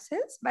red blood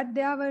cells, but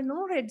there were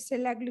no red cell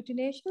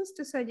agglutinations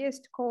to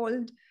suggest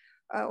cold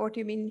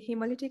autoimmune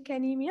hemolytic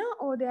anemia,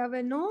 or there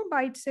were no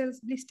bite cells,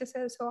 blister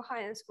cells, or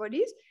Hyan's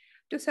bodies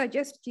to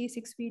suggest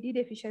G6PD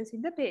deficiency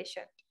in the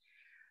patient.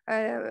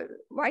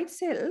 White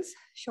cells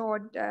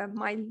showed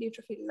mild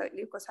neutrophil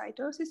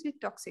leukocytosis with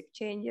toxic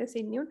changes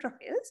in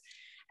neutrophils,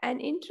 and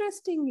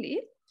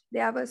interestingly,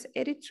 there was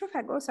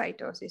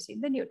erythrophagocytosis in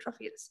the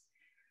neutrophils.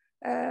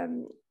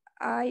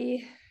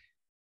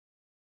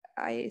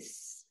 I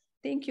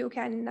think you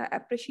can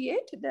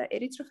appreciate the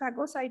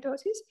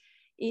erythrophagocytosis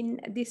in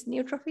this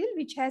neutrophil,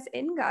 which has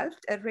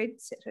engulfed a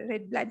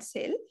red blood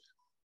cell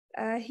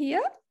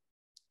here,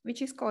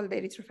 which is called the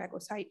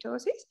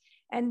erythrophagocytosis.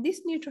 And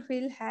this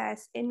neutrophil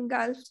has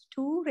engulfed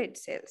 2 red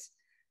cells.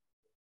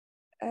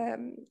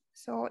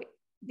 So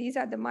these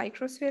are the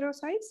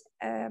microspherocytes,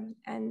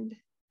 and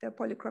the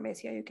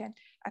polychromasia you can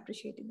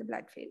appreciate in the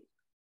blood film.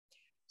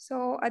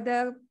 So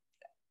the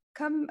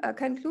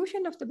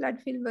conclusion of the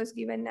blood film was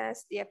given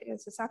as the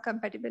appearances are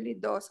compatible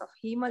with those of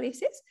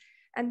hemolysis,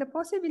 and the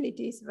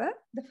possibilities were,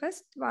 the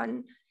first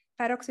one,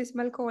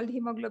 paroxysmal cold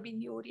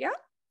hemoglobinuria,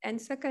 and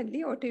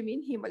secondly,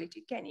 autoimmune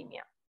hemolytic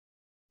anemia.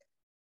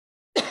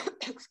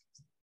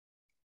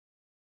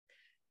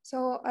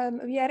 So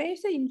we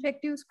arranged the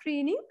infective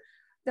screening.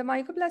 The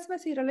mycoplasma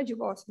serology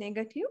was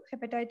negative,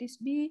 hepatitis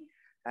B,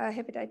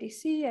 hepatitis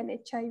C, and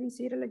HIV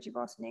serology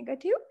was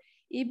negative.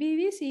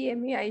 EBV,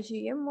 CMV,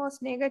 IgM was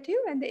negative,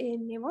 and the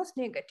ANA was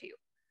negative.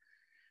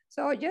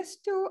 So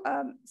just to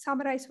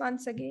summarize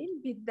once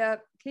again with the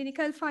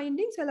clinical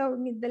findings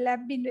along with the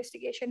lab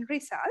investigation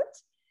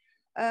results,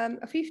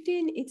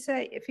 it's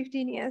a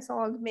 15 years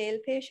old male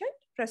patient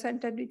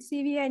presented with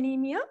severe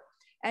anemia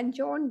and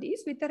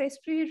jaundice with a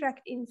respiratory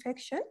tract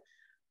infection,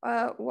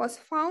 was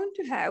found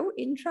to have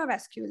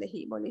intravascular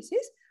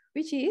hemolysis,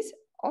 which is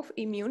of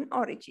immune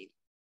origin.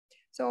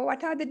 So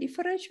what are the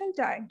differential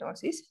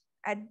diagnoses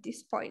at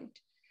this point?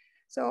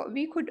 So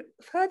we could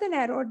further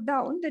narrow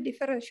down the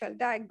differential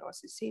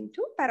diagnosis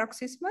into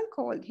paroxysmal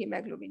cold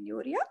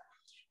hemoglobinuria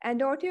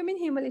and autoimmune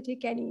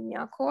hemolytic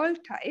anemia cold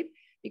type,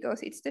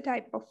 because it's the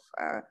type of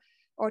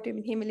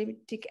autoimmune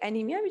hemolytic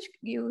anemia which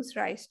gives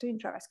rise to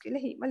intravascular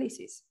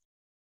hemolysis.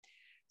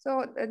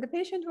 So the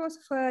patient was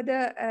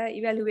further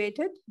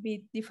evaluated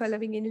with the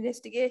following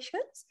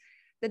investigations.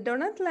 The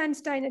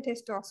Donat-Landsteiner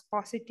test was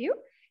positive.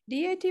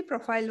 DAT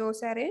profile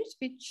was arranged,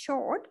 which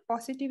showed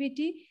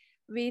positivity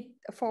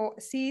for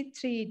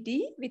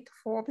C3D with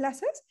 4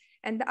 pluses,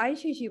 and the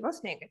IgG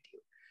was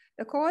negative.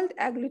 The cold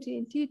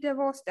agglutinin titer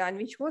was done,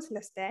 which was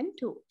less than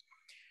 2.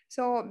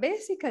 So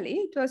basically,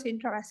 it was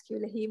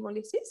intravascular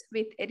hemolysis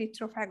with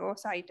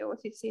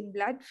erythrophagocytosis in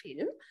blood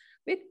film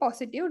with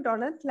positive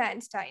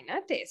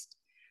Donat-Landsteiner test.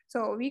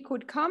 So we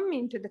could come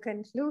into the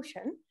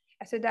conclusion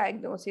as a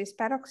diagnosis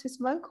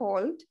paroxysmal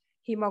cold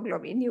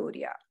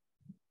hemoglobinuria.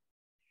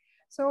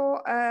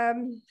 So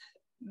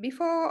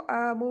before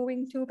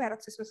moving to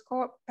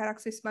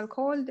paroxysmal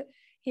cold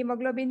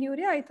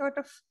hemoglobinuria, I thought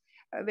of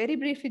very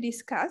briefly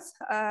discuss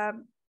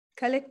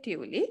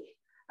collectively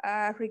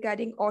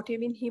regarding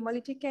autoimmune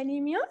hemolytic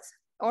anemias.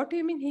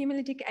 Autoimmune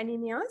hemolytic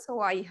anemias,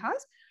 or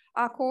IHAs,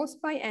 are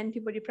caused by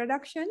antibody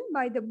production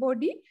by the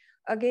body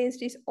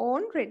against its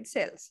own red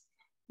cells.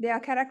 They are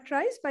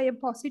characterized by a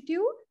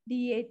positive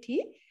DAT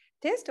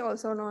test,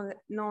 also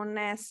known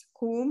as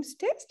Coombs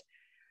test.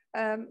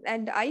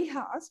 And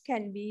IHAs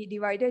can be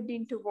divided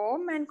into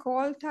warm and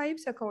cold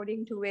types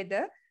according to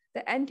whether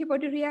the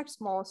antibody reacts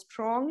more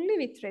strongly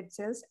with red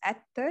cells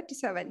at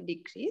 37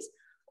 degrees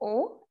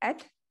or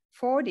at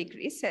 4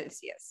 degrees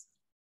Celsius.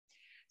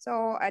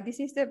 So this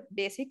is the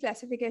basic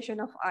classification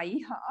of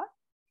IHA.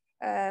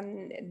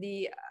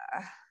 The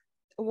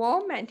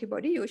warm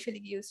antibody usually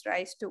gives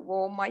rise to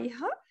warm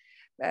IHA.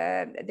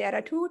 There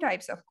are two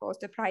types, of course,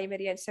 the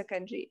primary and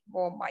secondary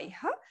warm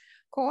IHA.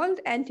 Cold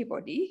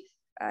antibody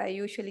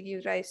usually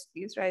gives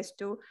rise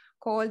to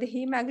cold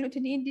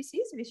hemagglutinin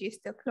disease, which is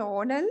the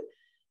clonal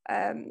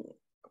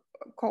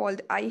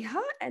cold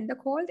IHA, and the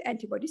cold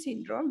antibody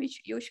syndrome,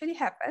 which usually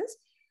happens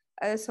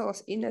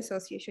in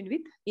association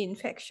with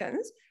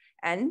infections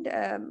and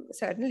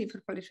certain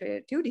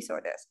lymphoproliferative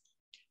disorders.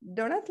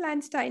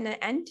 Donat-Landsteiner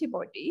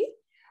antibody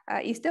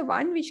is the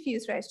one which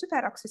gives rise to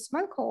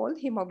paroxysmal cold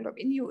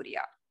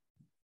hemoglobinuria.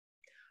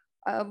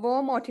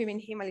 Warm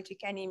autoimmune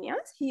hemolytic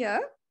anemias, here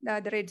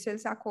the red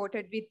cells are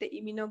coated with the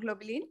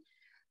immunoglobulin,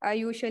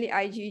 usually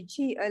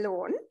IgG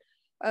alone,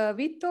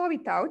 with or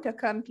without a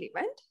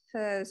complement.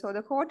 So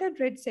the coated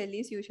red cell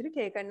is usually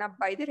taken up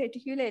by the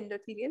reticular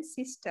endothelial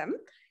system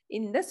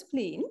in the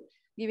spleen,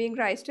 giving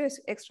rise to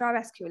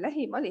extravascular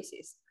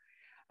hemolysis.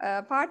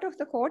 Part of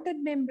the coated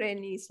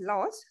membrane is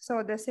lost,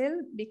 so the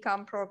cell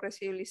becomes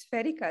progressively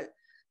spherical,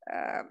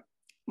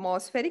 more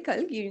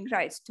spherical, giving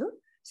rise to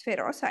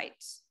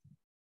spherocytes.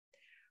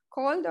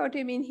 Cold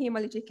autoimmune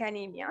hemolytic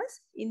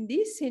anemias. In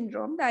this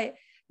syndrome,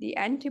 the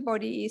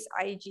antibody is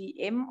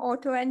IgM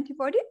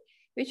autoantibody,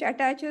 which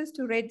attaches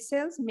to red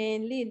cells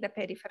mainly in the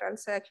peripheral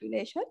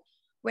circulation,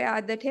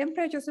 where the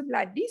temperature of the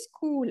blood is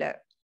cooler.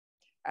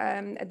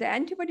 The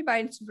antibody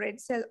binds to red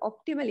cell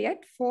optimally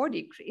at 4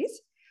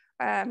 degrees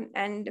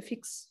and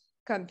fixed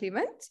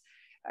complements.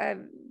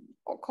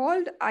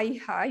 Called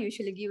IHA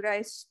usually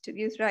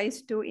gives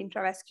rise to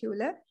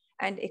intravascular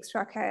and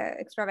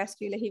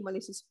extravascular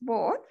hemolysis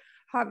both.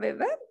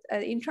 However,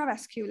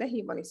 intravascular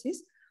hemolysis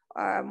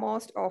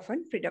most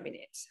often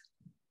predominates.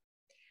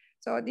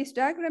 So this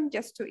diagram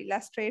just to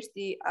illustrate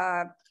the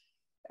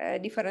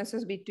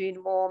differences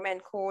between warm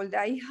and cold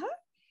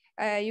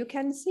IHA. You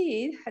can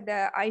see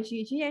the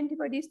IgG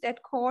antibodies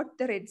that coat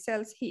the red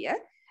cells here.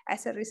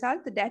 As a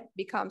result, that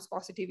becomes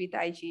positive with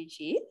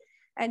IgG.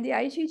 And the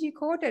IgG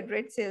coated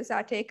red cells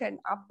are taken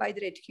up by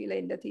the reticular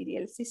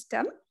endothelial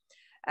system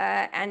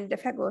and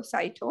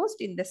phagocytosed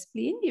in the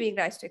spleen, giving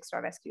rise to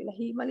extravascular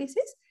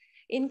hemolysis.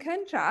 In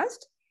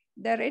contrast,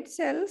 the red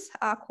cells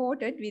are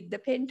coated with the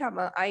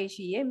pentamer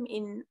IgM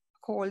in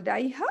cold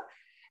IHA,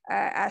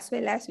 as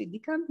well as with the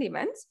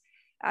complements,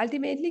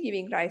 ultimately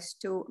giving rise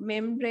to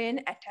membrane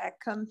attack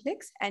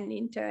complex and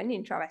in turn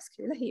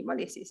intravascular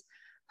hemolysis.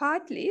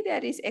 Partly,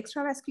 there is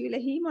extravascular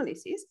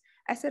hemolysis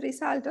as a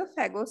result of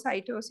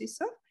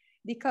phagocytosis of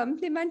the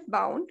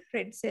complement-bound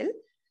red cell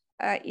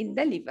in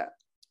the liver.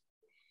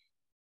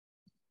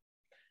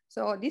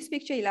 So this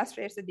picture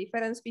illustrates the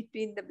difference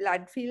between the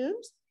blood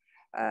films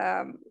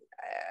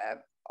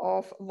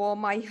of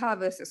warm IHA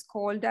versus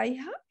cold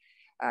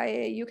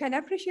IHA. You can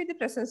appreciate the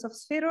presence of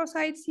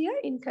spherocytes here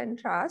in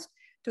contrast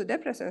to the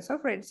presence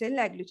of red cell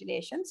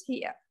agglutinations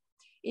here.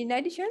 In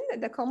addition,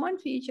 the common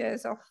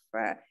features of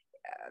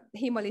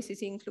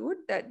hemolysis include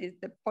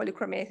the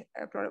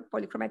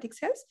polychromatic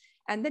cells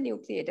and the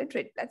nucleated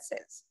red blood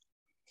cells.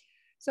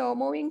 So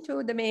moving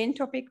to the main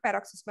topic,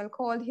 paroxysmal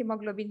cold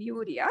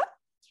hemoglobinuria.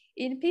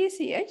 In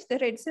PCH, the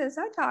red cells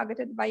are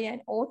targeted by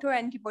an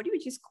autoantibody,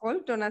 which is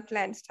called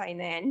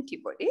Donat-Landsteiner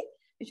antibody,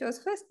 which was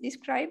first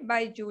described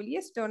by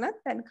Julius Donat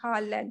and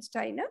Karl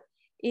Landsteiner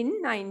in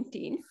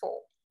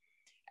 1904.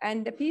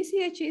 And the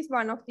PCH is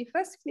one of the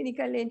first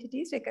clinical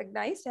entities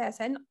recognized as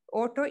an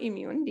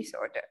autoimmune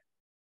disorder.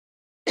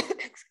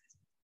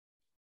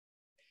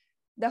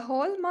 The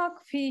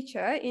hallmark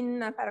feature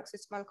in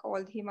paroxysmal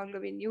cold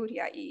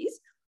hemoglobinuria is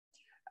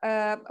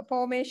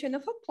formation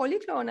of a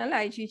polyclonal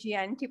IgG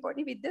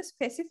antibody with the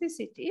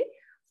specificity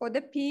for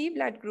the P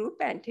blood group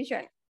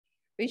antigen,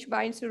 which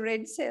binds to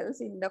red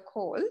cells in the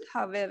cold.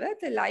 However,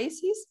 the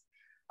lysis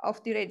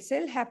of the red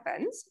cell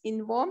happens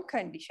in warm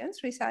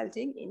conditions,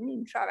 resulting in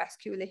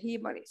intravascular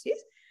hemolysis.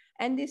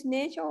 And this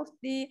nature of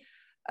the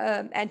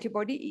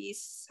antibody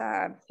is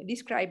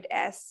described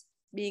as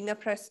being a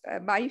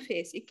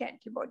biphasic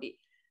antibody.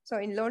 So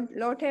in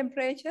low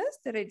temperatures,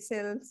 the red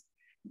cells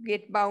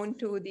get bound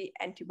to the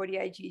antibody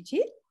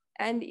IgG,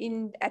 and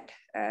at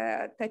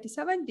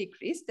 37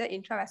 degrees, the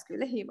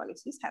intravascular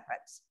hemolysis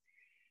happens.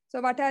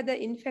 So what are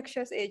the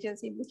infectious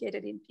agents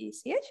implicated in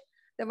PCH?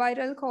 The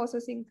viral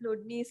causes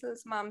include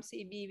measles, mumps,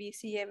 EBV,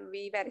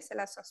 CMV,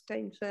 varicella zoster,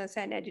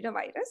 influenza, and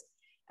adenovirus.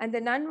 And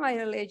the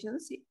non-viral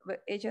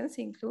agents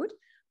include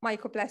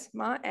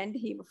mycoplasma and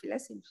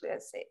Haemophilus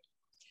influenzae.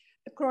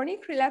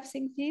 Chronic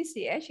relapsing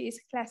PCH is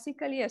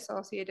classically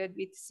associated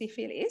with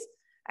syphilis,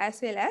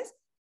 as well as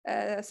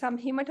some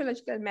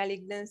hematological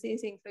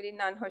malignancies, including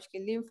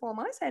non-Hodgkin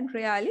lymphomas and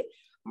rarely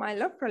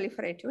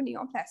myeloproliferative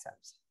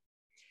neoplasms.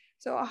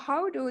 So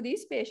how do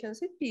these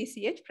patients with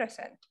PCH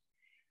present?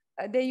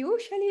 They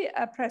usually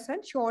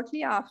present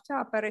shortly after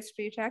upper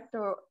respiratory tract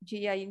or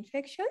GI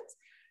infections,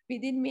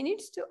 within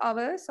minutes to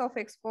hours of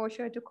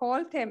exposure to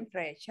cold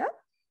temperature,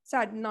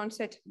 sudden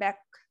onset back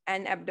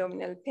and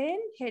abdominal pain,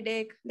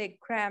 headache, leg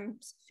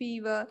cramps,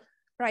 fever,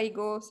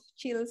 rigors,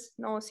 chills,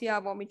 nausea,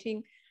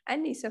 vomiting,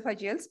 and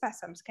esophageal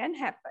spasms can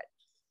happen.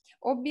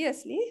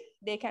 Obviously,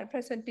 they can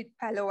present with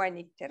pallor and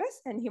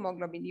icterus and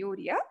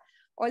hemoglobinuria.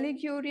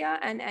 Oliguria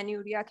and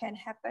anuria can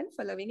happen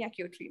following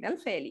acute renal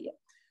failure.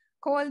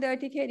 Cold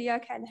urticaria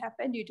can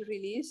happen due to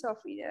release of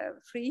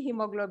free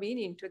hemoglobin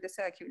into the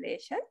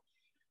circulation.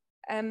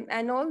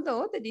 And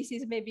although the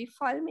disease may be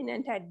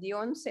fulminant at the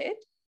onset,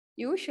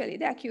 usually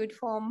the acute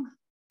form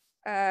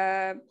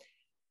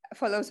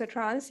follows a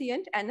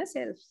transient and a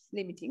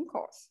self-limiting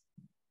cause.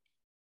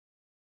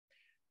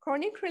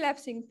 Chronic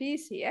relapsing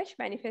PCH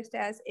manifests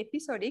as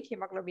episodic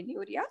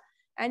hemoglobinuria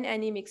and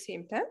anemic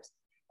symptoms,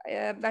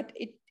 but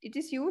it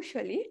is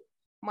usually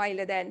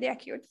milder than the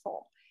acute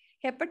form.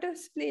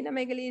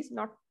 Hepatosplenomegaly is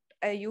not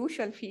a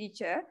usual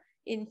feature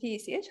in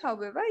PCH.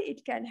 However,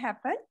 it can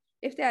happen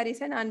if there is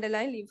an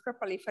underlying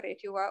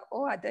lymphoproliferative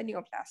or other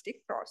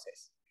neoplastic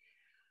process.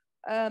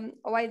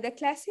 While the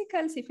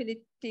classical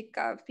syphilitic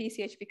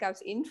PCH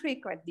becomes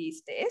infrequent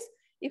these days,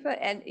 if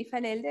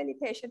an elderly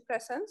patient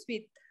presents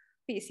with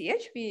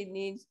PCH, we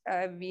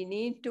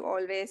need to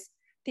always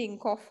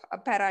think of a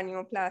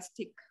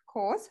paraneoplastic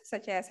cause,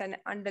 such as an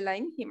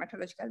underlying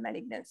hematological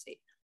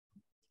malignancy.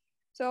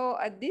 So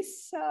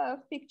this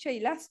picture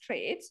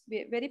illustrates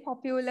very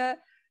popular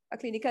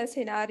clinical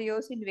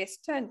scenarios in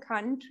Western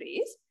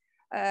countries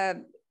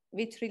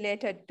which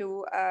related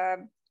to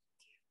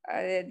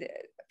the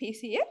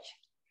PCH.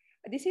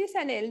 This is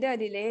an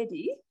elderly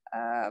lady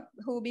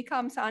who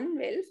becomes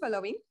unwell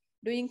following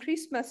doing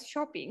Christmas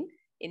shopping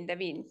in the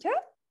winter.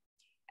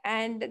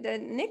 And the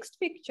next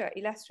picture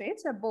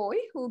illustrates a boy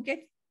who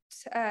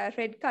gets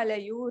red color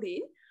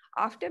urine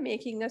after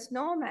making a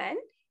snowman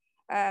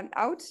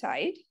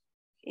outside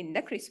in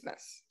the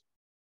Christmas.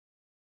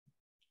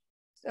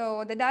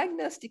 So the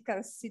diagnostic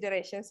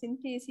considerations in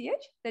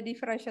PCH, the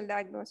differential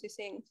diagnosis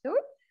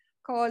include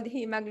cold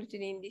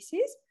hemagglutinin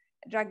disease,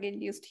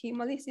 drug-induced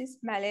hemolysis,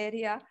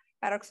 malaria,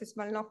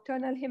 paroxysmal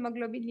nocturnal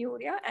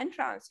hemoglobinuria, and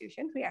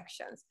transfusion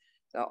reactions.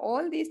 So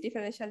all these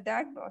differential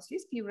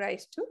diagnoses give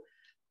rise to,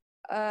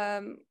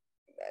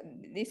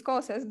 these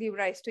causes give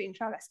rise to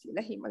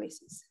intravascular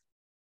hemolysis.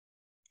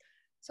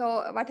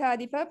 So what are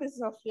the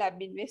purposes of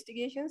lab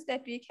investigations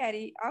that we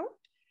carry out?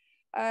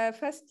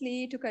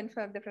 Firstly, to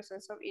confirm the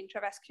presence of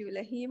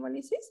intravascular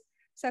hemolysis.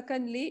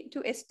 Secondly,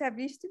 to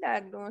establish the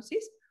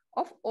diagnosis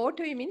of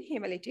autoimmune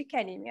hemolytic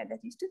anemia, that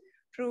is to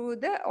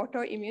prove the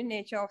autoimmune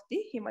nature of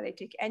the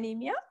hemolytic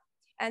anemia.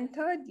 And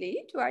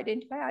thirdly, to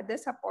identify other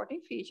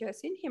supporting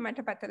features in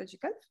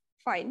hematopathological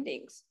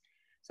findings.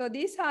 So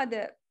these are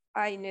the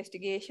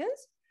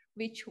investigations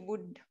which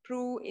would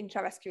prove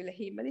intravascular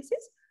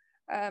hemolysis.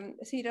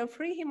 Serum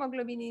free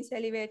hemoglobin is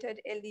elevated,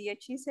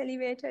 LDH is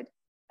elevated,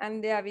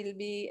 and there will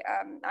be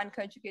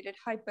unconjugated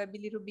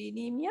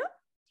hyperbilirubinemia,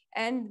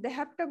 and the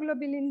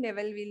haptoglobulin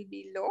level will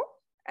be low,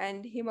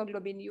 and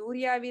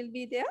hemoglobinuria will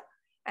be there,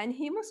 and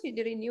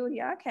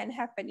hemosideриnuria can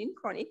happen in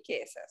chronic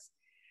cases.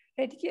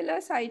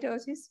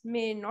 Reticulocytosis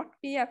may not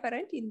be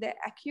apparent in the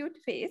acute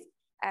phase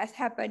as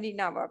happened in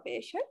our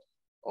patient,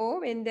 or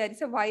when there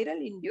is a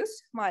viral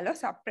induced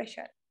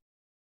myelosuppression.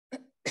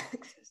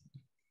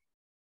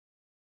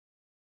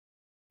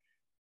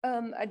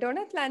 A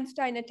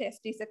Donat-Landsteiner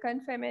test is a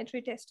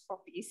confirmatory test for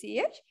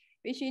PCH,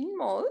 which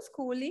involves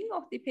cooling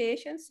of the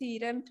patient's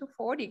serum to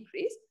 4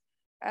 degrees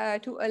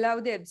to allow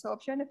the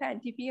absorption of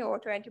anti-P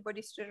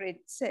autoantibodies to red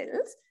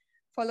cells,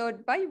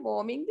 followed by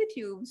warming the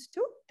tubes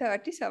to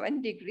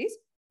 37 degrees,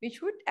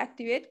 which would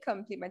activate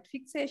complement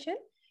fixation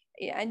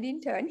and in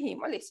turn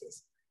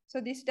hemolysis.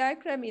 So this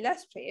diagram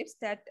illustrates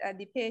that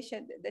the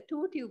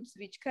 2 tubes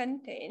which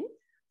contain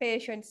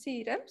patient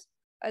serums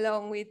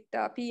along with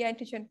P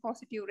antigen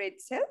positive red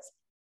cells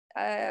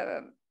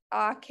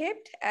are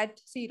kept at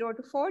 0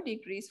 to 4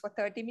 degrees for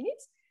 30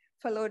 minutes,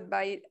 followed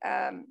by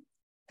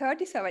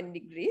 37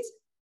 degrees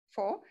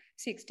for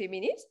 60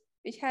 minutes,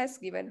 which has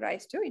given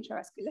rise to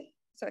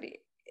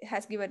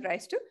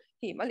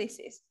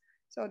hemolysis.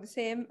 So the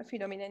same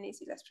phenomenon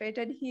is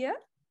illustrated here.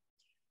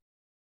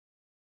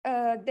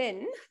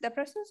 Then the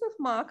presence of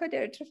marked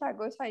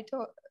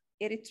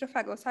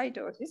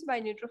erythrophagocytosis by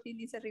neutrophil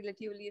is a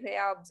relatively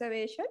rare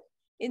observation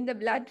in the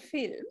blood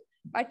film,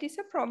 but is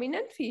a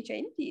prominent feature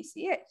in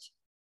PCH.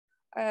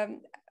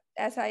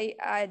 As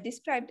I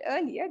described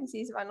earlier, this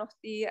is one of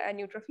the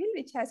neutrophil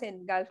which has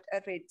engulfed a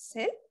red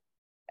cell.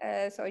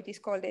 So it is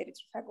called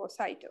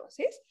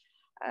erythrophagocytosis.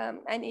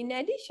 And in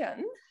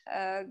addition,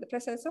 the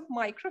presence of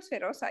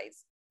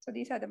microspherocytes. So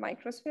these are the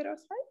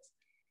microspherocytes.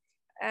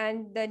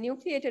 And the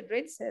nucleated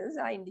red cells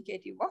are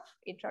indicative of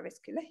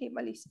intravascular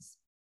hemolysis.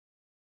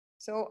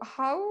 So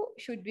how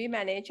should we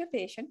manage a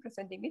patient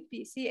presenting with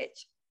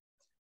PCH?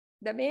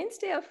 The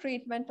mainstay of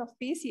treatment of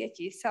PCH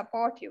is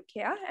supportive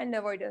care and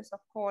avoidance of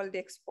cold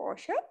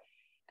exposure.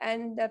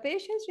 And the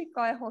patients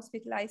require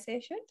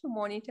hospitalization to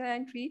monitor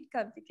and treat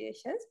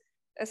complications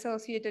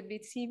associated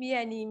with severe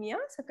anemia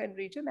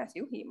secondary to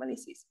massive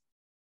hemolysis.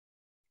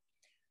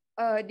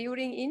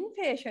 During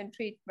inpatient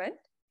treatment,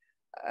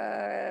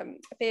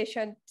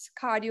 patient's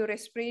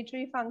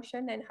cardiorespiratory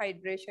function and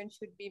hydration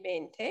should be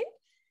maintained,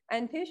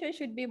 and patients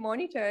should be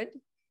monitored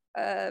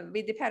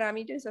with the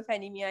parameters of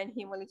anemia and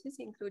hemolysis,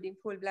 including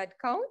full blood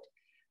count,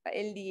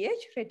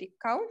 LDH, retic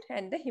count,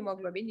 and the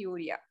hemoglobin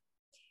urea.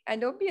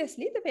 And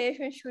obviously, the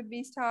patient should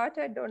be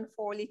started on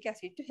folic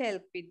acid to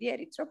help with the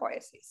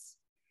erythropoiesis.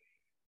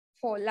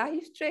 For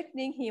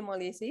life-threatening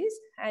hemolysis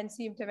and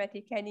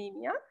symptomatic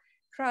anemia,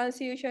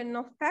 transfusion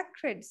of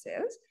packed red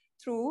cells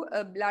through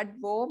a blood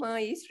warmer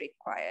is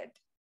required.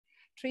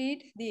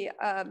 We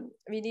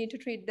need to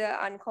treat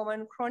the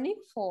uncommon chronic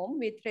form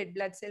with red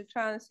blood cell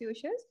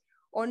transfusions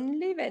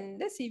only when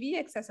the severe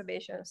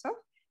exacerbations of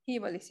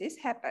hemolysis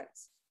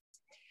happens.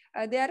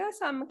 There are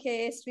some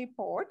case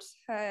reports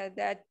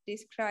that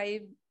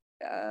describe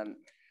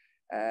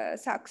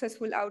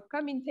successful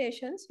outcome in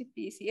patients with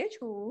PCH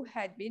who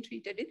had been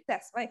treated with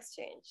plasma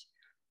exchange.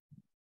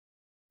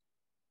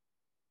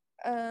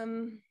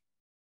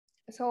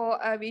 So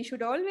we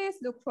should always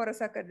look for a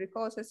secondary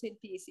causes in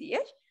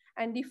PCH,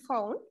 and if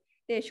found,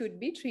 they should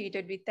be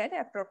treated with an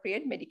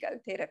appropriate medical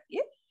therapy.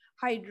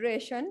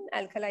 Hydration,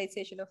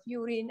 alkalization of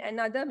urine, and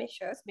other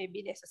measures may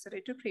be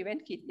necessary to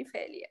prevent kidney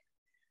failure.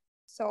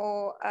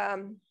 So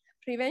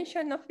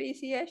prevention of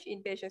PCH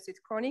in patients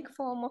with chronic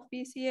form of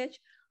PCH,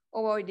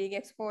 avoiding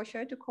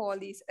exposure to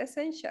cold is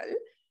essential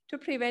to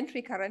prevent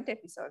recurrent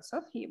episodes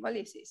of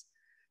hemolysis.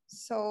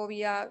 So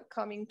we are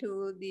coming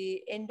to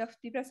the end of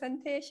the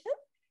presentation.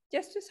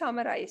 Just to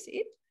summarize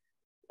it,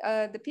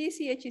 the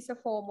PCH is a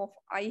form of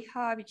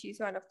IHA, which is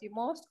one of the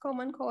most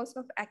common cause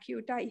of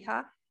acute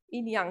IHA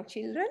in young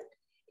children.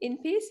 In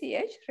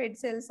PCH, red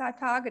cells are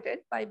targeted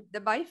by the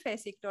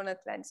biphasic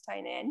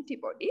Donner-Clandestine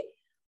antibody,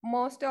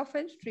 most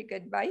often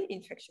triggered by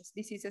infectious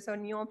diseases or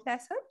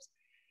neoplasms.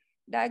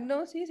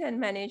 Diagnosis and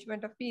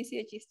management of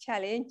PCH is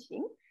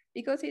challenging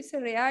because it's a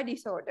rare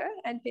disorder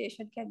and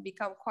patient can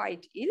become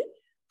quite ill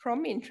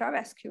from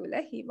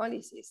intravascular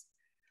hemolysis.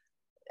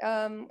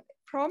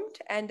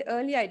 Prompt and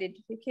early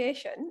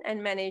identification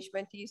and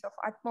management is of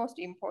utmost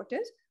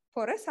importance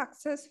for a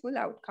successful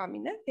outcome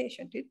in a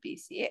patient with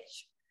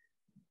PCH.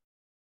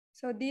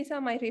 So these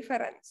are my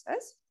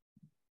references.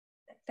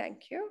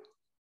 Thank you.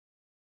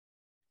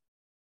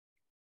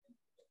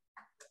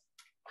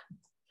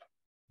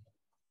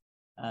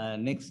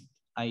 Next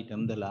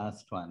item, the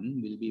last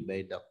one, will be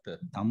by Dr.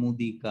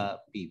 Tamudika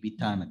P.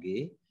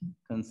 Vitanage,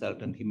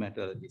 consultant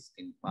hematologist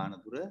in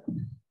Panadura,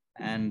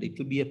 and it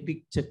will be a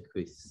picture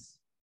quiz,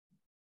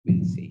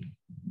 we'll see.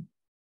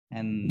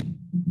 And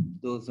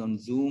those on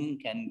Zoom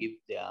can give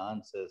their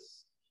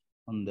answers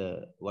on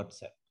the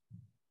WhatsApp.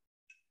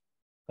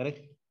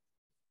 Correct?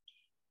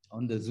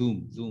 On the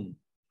Zoom.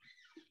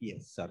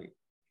 Yes, sorry.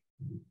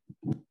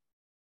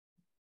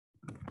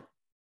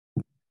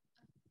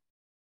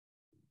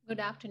 Good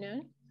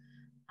afternoon,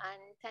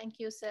 and thank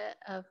you, sir,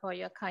 for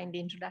your kind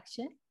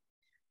introduction.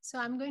 So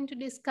I'm going to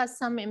discuss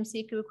some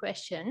MCQ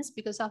questions.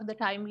 Because of the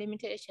time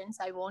limitations,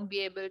 I won't be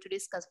able to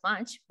discuss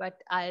much, but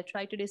I'll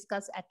try to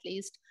discuss at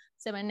least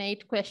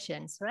 7-8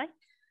 questions, right?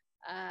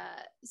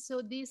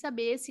 So these are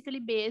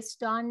basically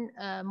based on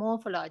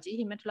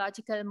morphology,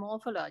 hematological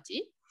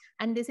morphology,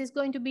 and this is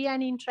going to be an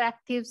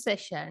interactive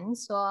session.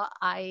 So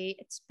I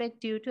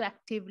expect you to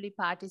actively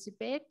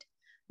participate,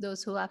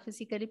 those who are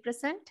physically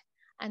present,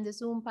 and the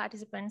Zoom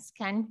participants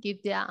can give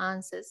their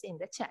answers in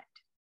the chat.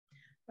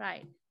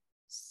 Right.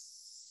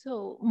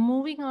 So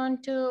moving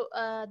on to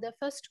the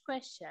first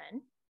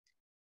question.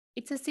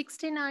 It's a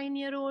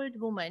 69-year-old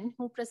woman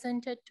who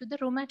presented to the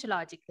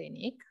rheumatology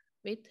clinic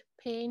with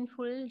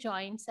painful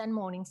joints and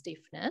morning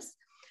stiffness.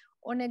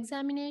 On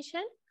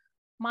examination,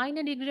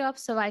 minor degree of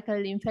cervical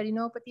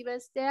lymphadenopathy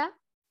was there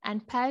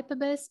and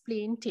palpable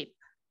spleen tip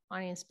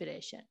on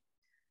inspiration.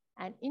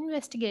 And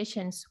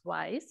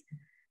investigations-wise,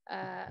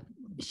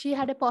 she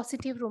had a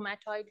positive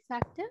rheumatoid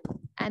factor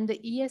and the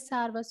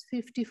ESR was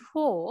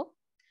 54,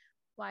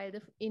 while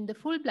in the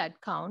full blood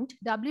count,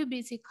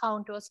 WBC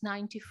count was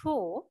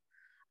 94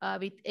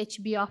 with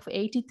HB of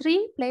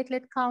 83,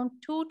 platelet count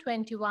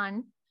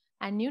 221,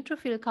 and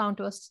neutrophil count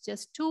was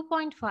just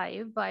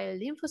 2.5, while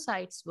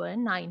lymphocytes were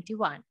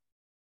 91.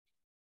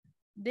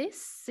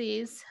 This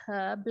is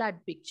her blood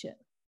picture.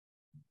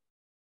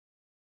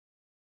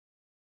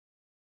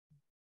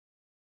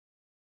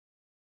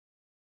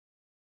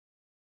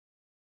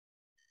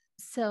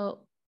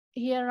 So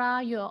here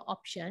are your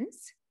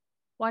options.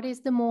 What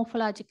is the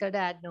morphological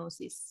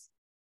diagnosis?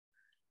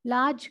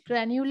 Large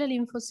granular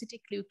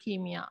lymphocytic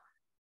leukemia.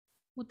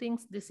 Who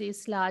thinks this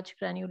is large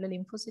granular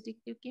lymphocytic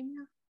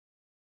leukemia?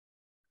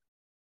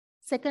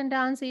 Second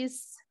answer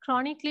is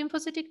chronic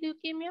lymphocytic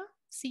leukemia,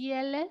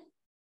 CLL.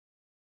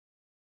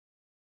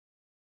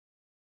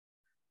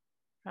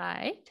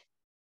 Right.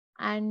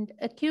 And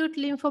acute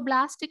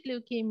lymphoblastic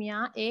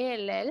leukemia,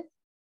 ALL,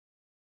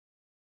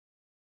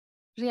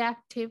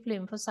 reactive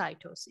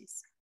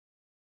lymphocytosis.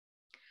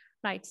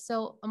 Right.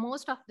 So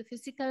most of the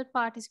physical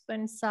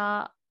participants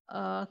are,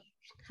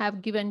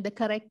 have given the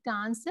correct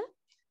answer.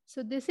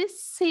 So this is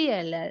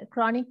CLL,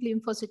 chronic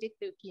lymphocytic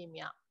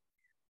leukemia.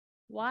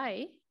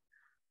 Why?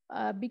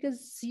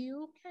 Because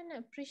you can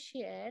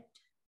appreciate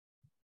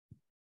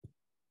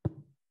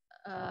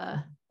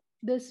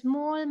the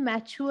small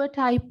mature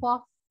type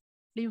of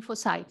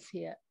lymphocytes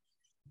here.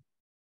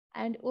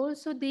 And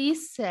also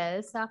these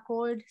cells are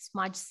called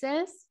smudge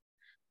cells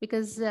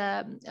because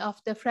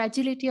of the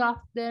fragility of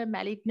the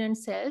malignant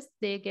cells,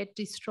 they get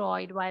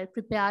destroyed while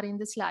preparing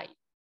the slide.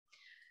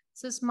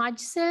 So smudge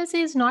cells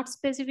is not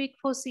specific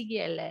for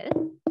CLL,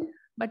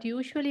 but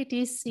usually it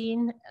is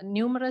seen,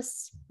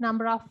 numerous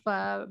number of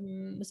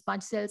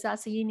smudge cells are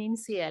seen in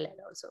CLL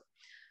also.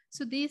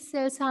 So these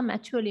cells are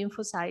mature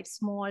lymphocytes,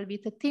 small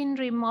with a thin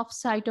rim of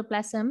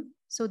cytoplasm.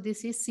 So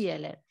this is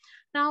CLL.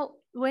 Now,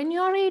 when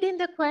you're reading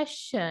the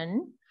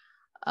question,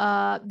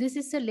 this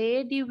is a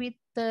lady with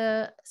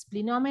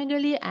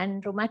splenomegaly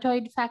and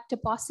rheumatoid factor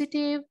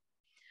positive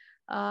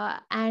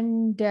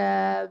and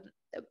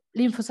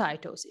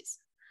lymphocytosis.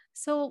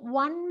 So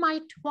one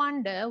might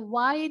wonder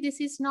why this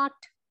is not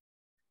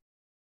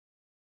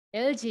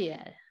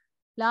LGL,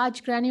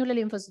 large granular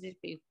lymphocytic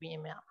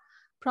leukemia.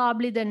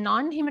 Probably the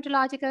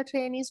non-hematological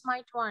trainees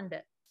might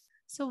wonder.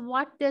 So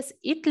what does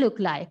it look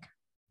like?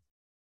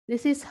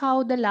 This is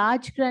how the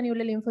large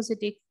granular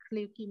lymphocytic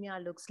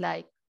leukemia looks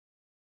like.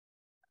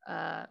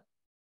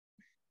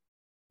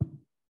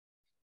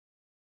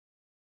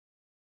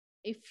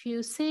 If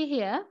you see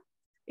here,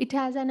 it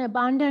has an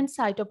abundant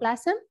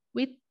cytoplasm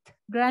with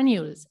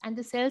granules, and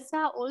the cells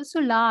are also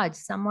large,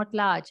 somewhat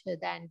larger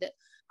than the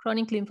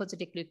chronic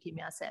lymphocytic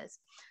leukemia cells.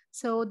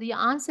 So the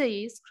answer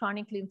is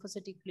chronic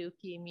lymphocytic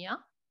leukemia,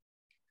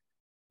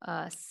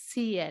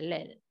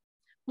 CLL.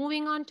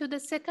 Moving on to the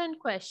second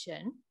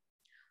question.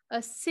 A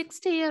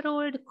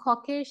 60-year-old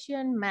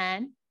Caucasian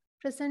man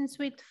presents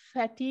with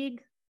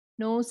fatigue,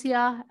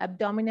 nausea,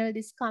 abdominal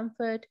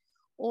discomfort,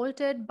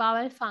 altered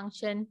bowel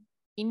function,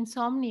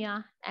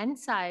 insomnia,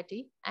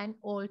 anxiety, and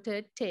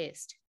altered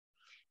taste.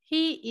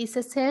 He is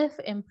a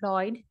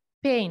self-employed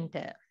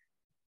painter.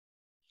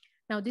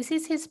 Now, this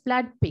is his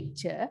blood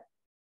picture.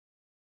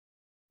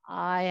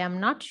 I am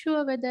not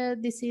sure whether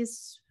this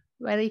is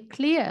very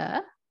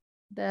clear.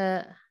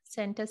 The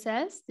center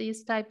cells,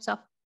 these types of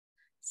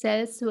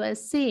cells were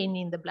seen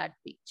in the blood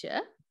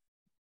picture.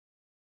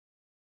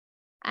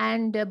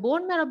 And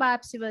bone marrow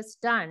biopsy was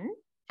done,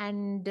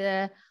 and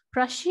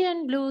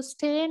Prussian blue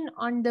stain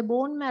on the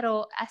bone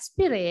marrow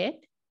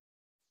aspirate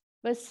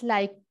was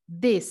like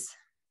this,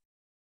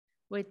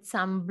 with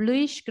some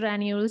bluish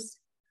granules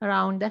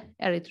around the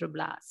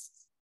erythroblasts.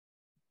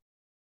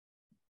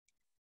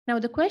 Now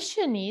the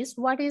question is,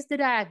 what is the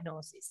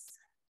diagnosis?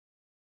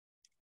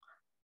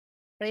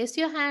 Raise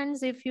your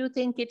hands if you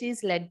think it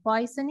is lead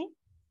poisoning.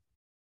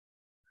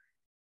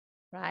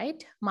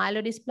 Right?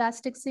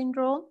 Myelodysplastic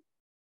syndrome,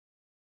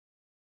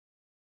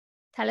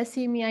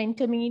 thalassemia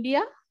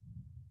intermedia,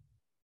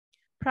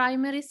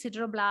 primary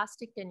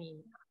sideroblastic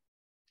anemia.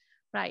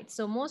 Right,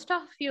 so most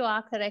of you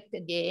are correct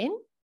again.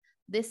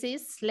 This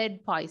is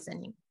lead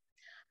poisoning.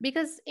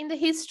 Because in the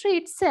history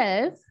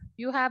itself,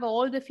 you have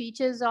all the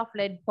features of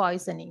lead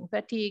poisoning,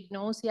 fatigue,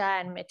 nausea,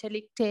 and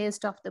metallic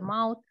taste of the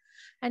mouth.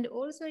 And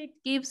also it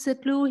gives a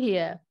clue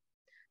here.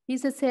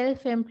 He's a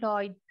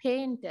self-employed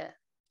painter.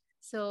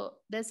 So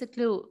there's a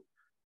clue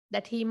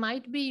that he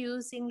might be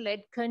using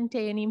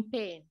lead-containing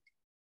paint.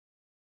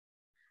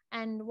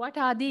 And what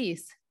are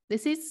these?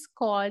 This is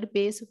called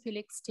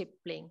basophilic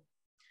stippling.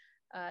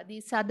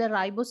 These are the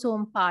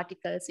ribosome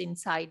particles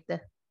inside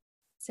the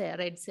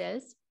red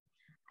cells.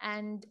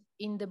 And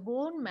in the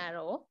bone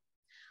marrow,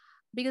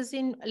 because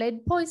in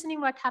lead poisoning,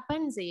 what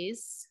happens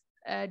is,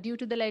 due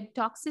to the lead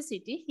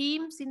toxicity,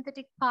 heme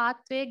synthetic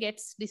pathway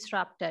gets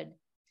disrupted.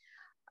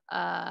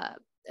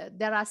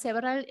 There are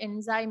several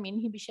enzyme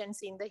inhibitions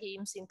in the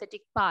heme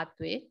synthetic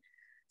pathway.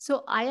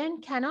 So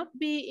iron cannot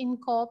be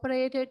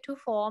incorporated to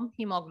form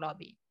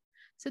hemoglobin.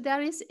 So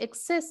there is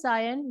excess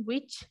iron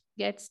which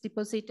gets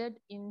deposited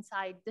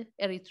inside the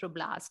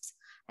erythroblasts,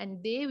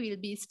 and they will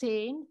be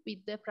stained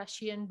with the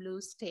Prussian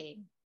blue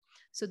stain.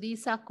 So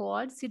these are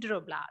called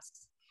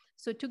sideroblasts.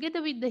 So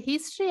together with the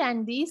history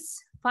and these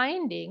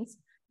findings,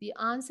 the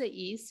answer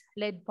is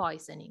lead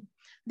poisoning.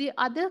 The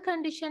other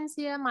conditions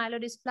here,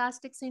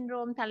 myelodysplastic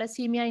syndrome,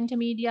 thalassemia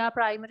intermedia,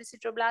 primary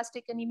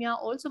sideroblastic anemia,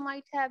 also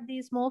might have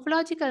these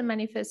morphological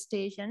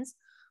manifestations,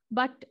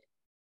 but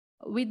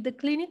with the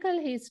clinical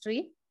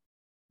history,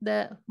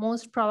 the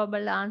most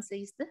probable answer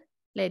is the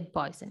lead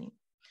poisoning.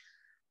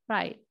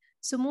 Right,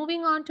 so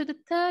moving on to the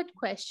third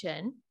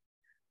question.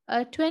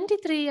 A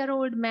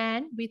 23-year-old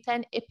man with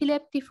an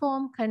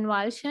epileptiform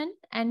convulsion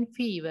and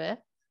fever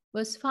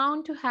was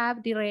found to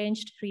have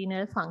deranged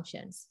renal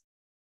functions.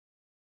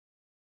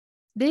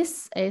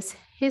 This is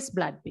his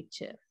blood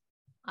picture.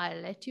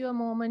 I'll let you a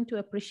moment to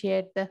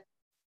appreciate the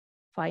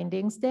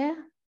findings there.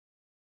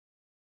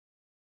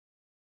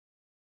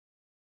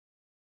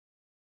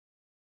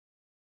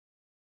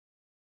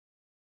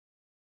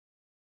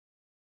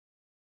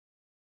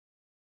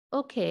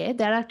 Okay,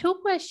 there are two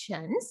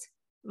questions.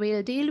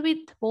 We'll deal with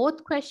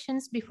both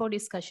questions before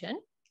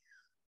discussion.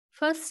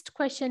 First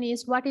question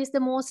is, what is the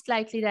most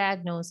likely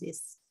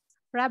diagnosis?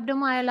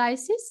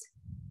 Rhabdomyolysis?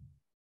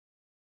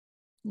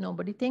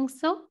 Nobody thinks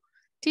so.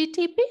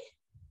 TTP?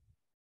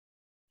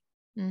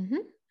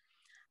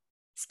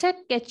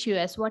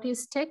 STEC-HUS. What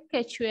is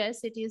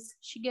STEC-HUS? It is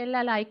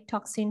Shigella-like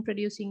toxin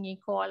producing E.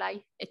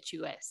 coli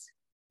HUS,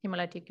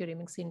 hemolytic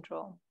uremic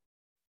syndrome.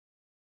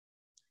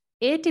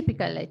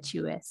 Atypical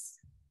HUS.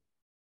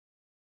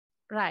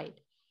 Right.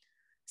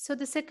 So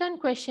the second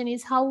question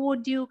is, how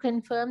would you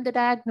confirm the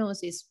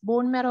diagnosis?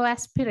 Bone marrow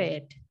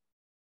aspirate.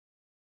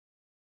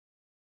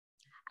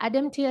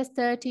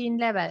 ADAMTS13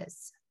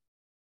 levels.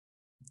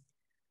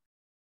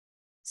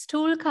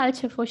 Stool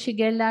culture for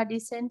Shigella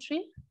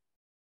dysentery.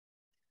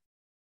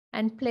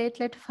 And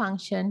platelet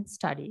function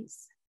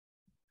studies.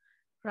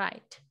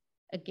 Right.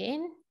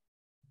 Again,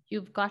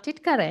 you've got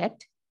it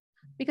correct,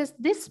 because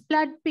this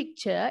blood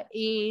picture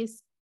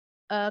is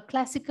a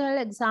classical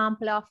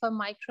example of a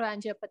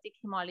microangiopathic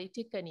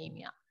hemolytic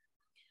anemia.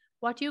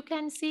 What you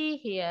can see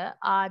here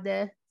are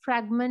the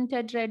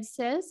fragmented red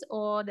cells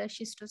or the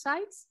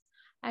schistocytes,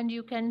 and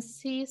you can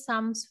see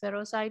some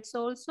spherocytes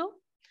also.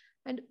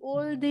 And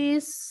all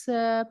these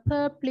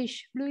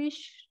purplish,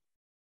 bluish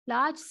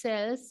large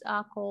cells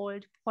are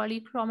called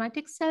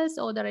polychromatic cells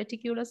or the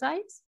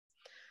reticulocytes.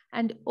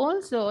 And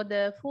also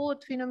the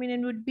fourth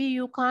phenomenon would be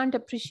you can't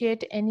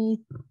appreciate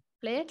any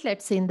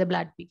platelets in the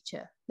blood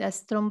picture.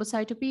 That's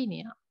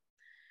thrombocytopenia.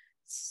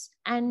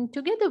 And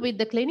together with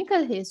the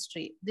clinical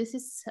history, this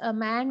is a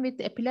man with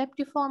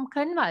epileptiform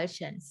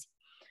convulsions.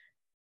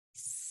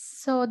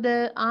 So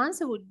the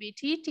answer would be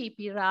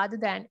TTP rather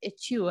than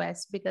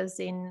HUS, because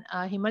in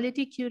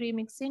hemolytic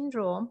uremic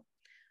syndrome,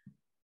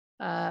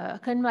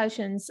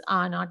 convulsions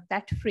are not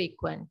that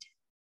frequent.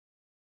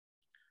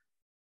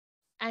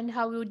 And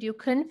how would you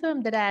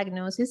confirm the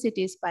diagnosis? It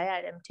is by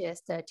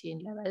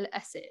ADAMTS13 level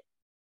assay.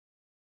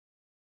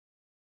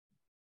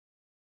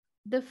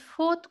 The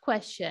fourth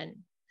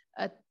question,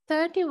 a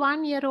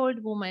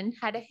 31-year-old woman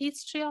had a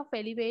history of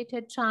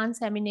elevated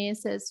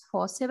transaminases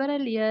for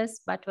several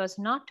years, but was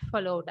not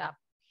followed up.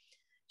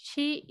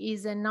 She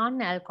is a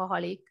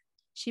non-alcoholic.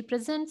 She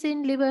presents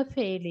in liver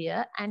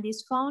failure and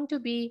is found to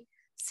be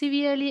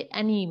severely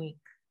anemic.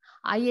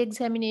 Eye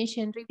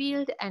examination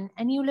revealed an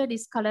annular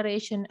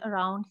discoloration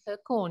around her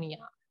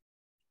cornea.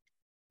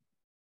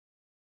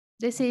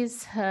 This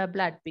is her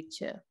blood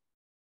picture.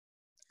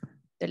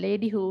 The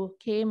lady who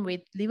came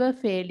with liver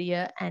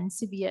failure and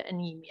severe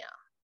anemia.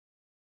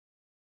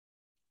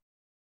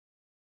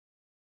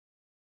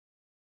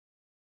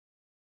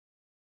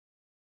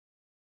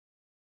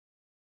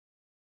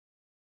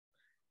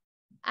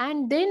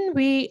 And then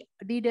we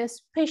did a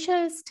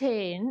special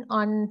stain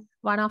on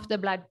one of the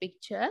blood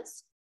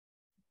pictures.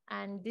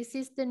 And this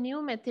is the new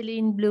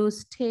methylene blue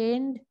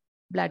stained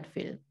blood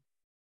film.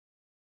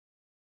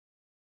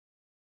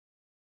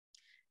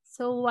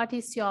 So what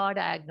is your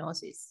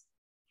diagnosis?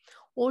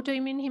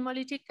 Autoimmune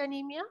hemolytic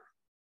anemia,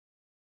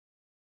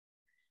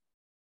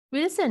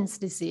 Wilson's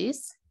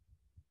disease,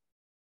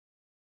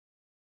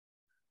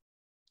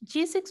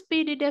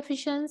 G6PD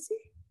deficiency,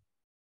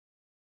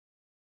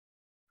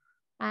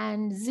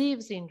 and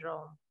Zeev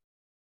syndrome.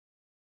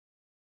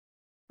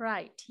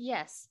 Right,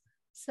 yes.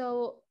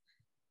 So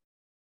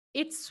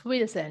it's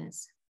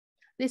Wilson's.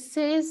 This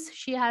says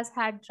she has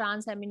had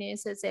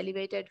transaminases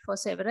elevated for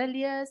several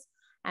years,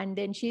 and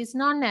then she's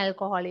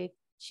non-alcoholic.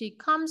 She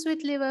comes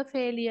with liver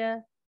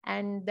failure,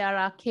 and there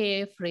are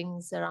KF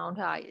rings around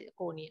her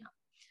cornea.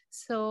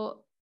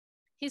 So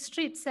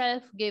history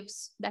itself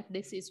gives that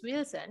this is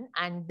Wilson,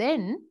 and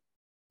then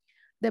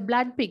the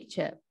blood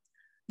picture.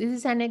 This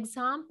is an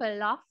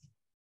example of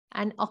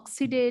an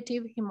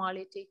oxidative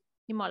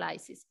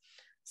hemolysis.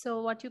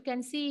 So what you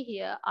can see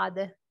here are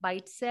the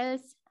bite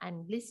cells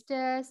and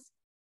blisters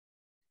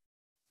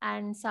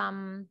and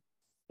some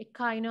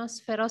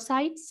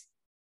echinospherocytes.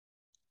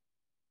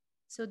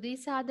 So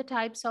these are the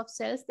types of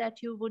cells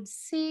that you would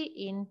see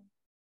in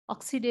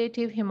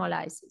oxidative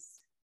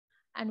hemolysis.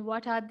 And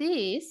what are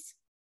these?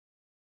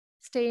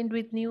 Stained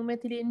with new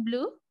methylene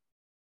blue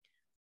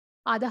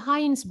are the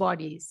Heinz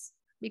bodies,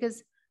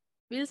 because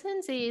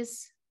Wilson's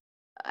is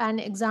an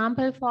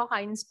example for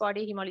Heinz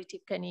body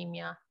hemolytic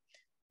anemia,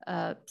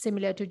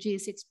 similar to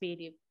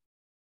G6PD.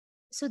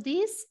 So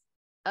these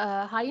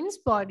Heinz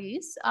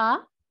bodies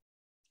are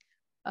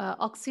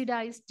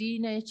oxidized,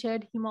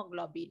 denatured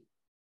hemoglobin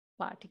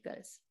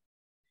particles.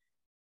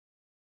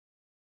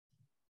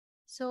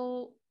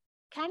 So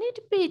can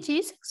it be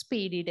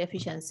G6PD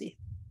deficiency?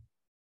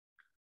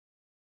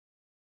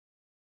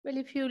 Well,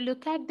 if you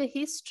look at the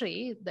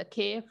history, the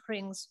KF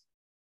rings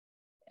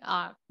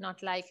are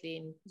not likely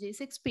in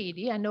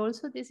G6PD, and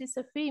also this is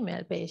a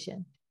female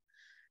patient.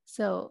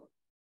 So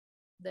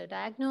the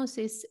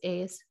diagnosis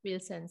is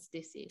Wilson's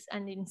disease.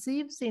 And in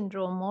Zeev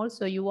syndrome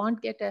also, you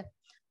won't get a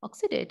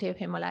oxidative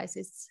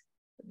hemolysis.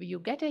 You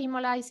get a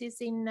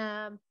hemolysis in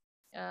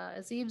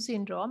Zeev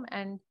syndrome,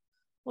 and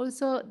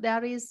also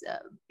there is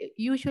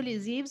usually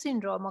Zeev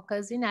syndrome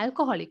occurs in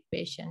alcoholic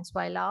patients,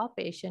 while our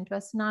patient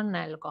was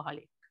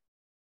non-alcoholic.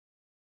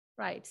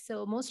 Right,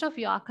 so most of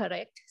you are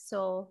correct.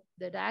 So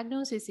the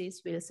diagnosis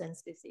is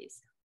Wilson's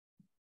disease.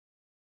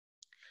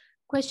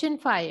 Question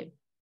 5.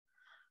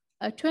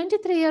 A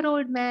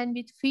 23-year-old man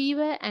with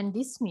fever and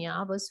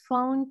dyspnea was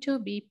found to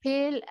be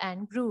pale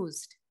and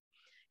bruised.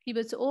 He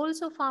was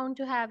also found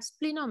to have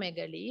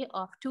splenomegaly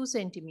of 2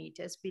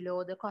 centimeters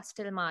below the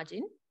costal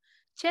margin.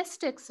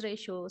 Chest X-ray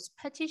shows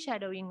patchy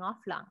shadowing of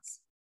lungs.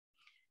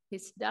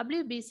 His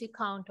WBC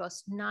count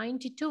was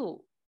 92,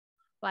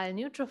 while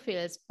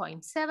neutrophils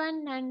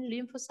 0.7 and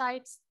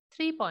lymphocytes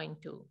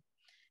 3.2.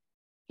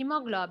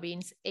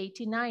 Hemoglobins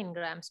 89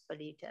 grams per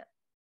liter.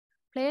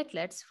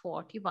 Platelets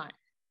 41.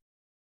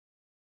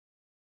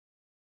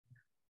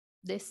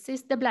 This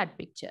is the blood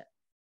picture.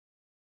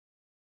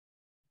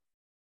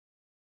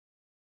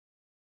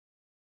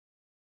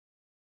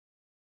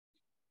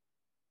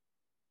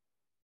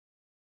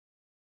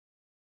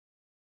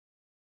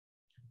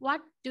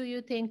 What do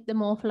you think the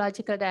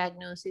morphological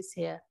diagnosis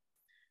here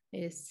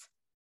is?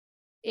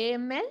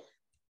 AML,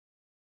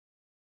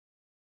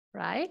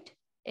 right?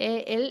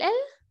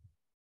 ALL?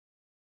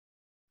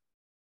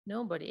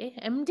 Nobody.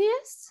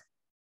 MDS?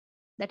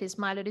 That is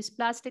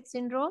myelodysplastic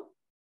syndrome.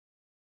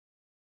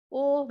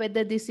 Or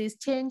whether this is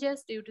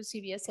changes due to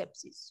severe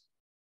sepsis.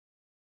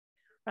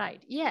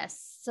 Right,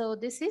 yes. So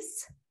this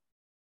is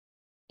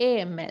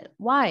AML.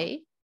 Why?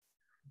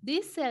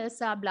 These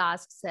cells are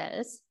blast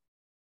cells.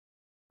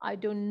 I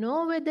don't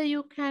know whether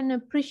you can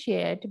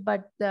appreciate,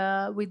 but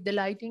with the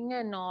lighting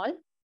and all,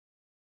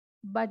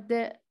 but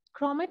the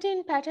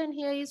chromatin pattern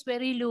here is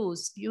very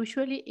loose.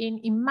 Usually in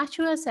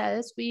immature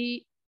cells,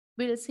 we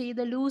will see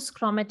the loose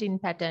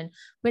chromatin pattern.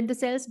 When the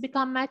cells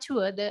become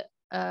mature, the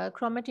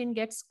chromatin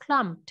gets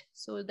clumped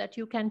so that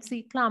you can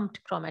see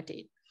clumped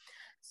chromatin.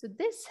 So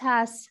this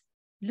has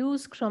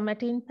loose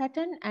chromatin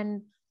pattern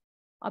and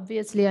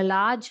obviously a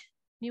large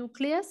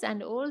nucleus,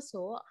 and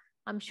also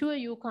I'm sure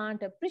you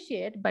can't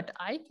appreciate, but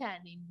I can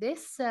in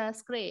this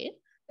screen,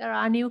 there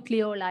are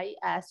nucleoli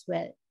as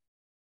well.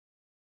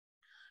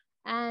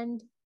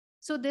 And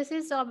so this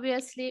is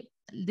obviously,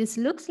 this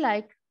looks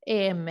like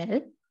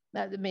AML,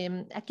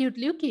 acute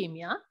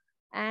leukemia.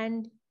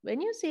 And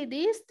when you see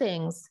these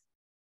things,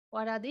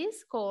 what are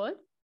these called?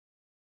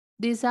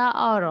 These are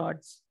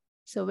aurods.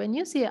 So when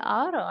you see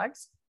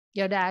aurods,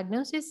 your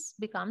diagnosis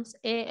becomes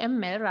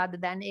AML rather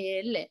than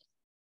ALL.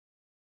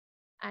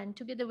 And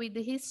together with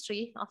the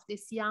history of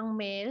this young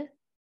male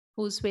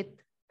who's with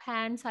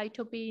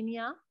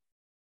pancytopenia,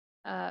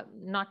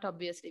 not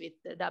obviously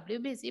with the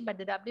WBC, but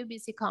the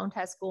WBC count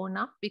has gone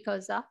up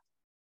because of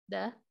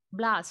the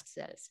blast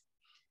cells.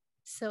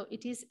 So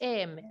it is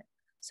AML.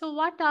 So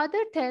what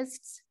other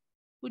tests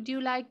would you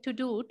like to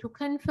do to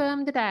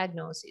confirm the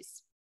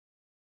diagnosis?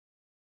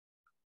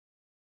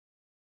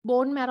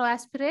 Bone marrow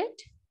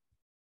aspirate,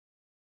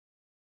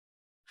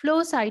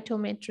 flow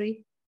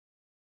cytometry,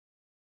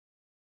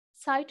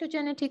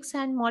 cytogenetics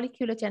and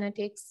molecular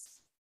genetics,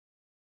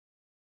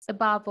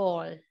 above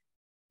all.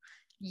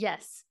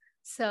 Yes,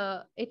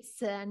 so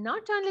it's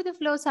not only the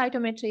flow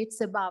cytometry,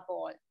 it's above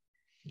all.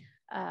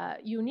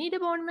 You need a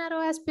bone marrow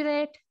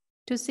aspirate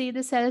to see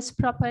the cells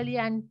properly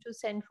and to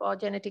send for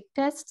genetic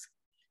tests,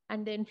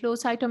 and then flow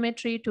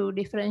cytometry to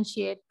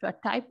differentiate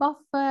what type of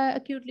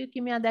acute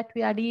leukemia that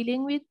we are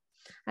dealing with,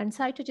 and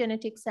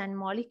cytogenetics and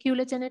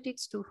molecular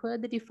genetics to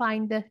further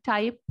define the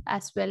type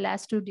as well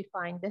as to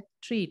define the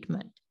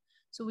treatment.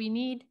 So we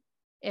need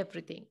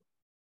everything.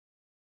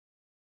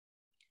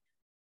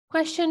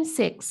 Question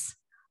 6.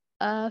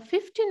 A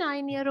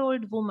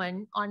 59-year-old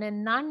woman on a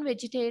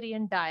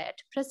non-vegetarian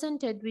diet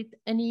presented with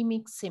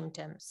anemic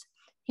symptoms.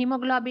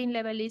 Hemoglobin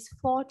level is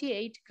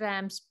 48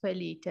 grams per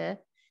liter.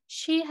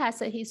 She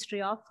has a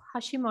history of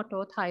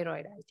Hashimoto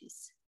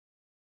thyroiditis.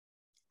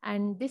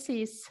 And this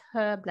is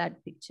her blood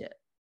picture.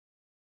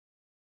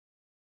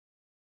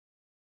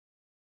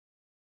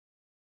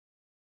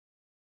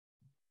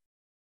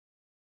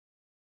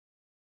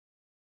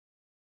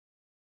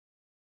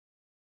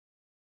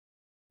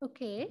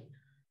 Okay,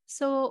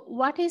 so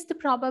what is the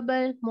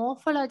probable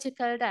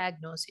morphological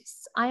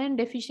diagnosis? Iron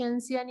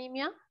deficiency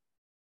anemia,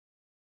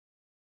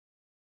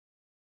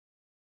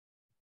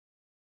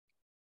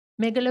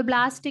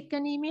 megaloblastic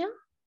anemia,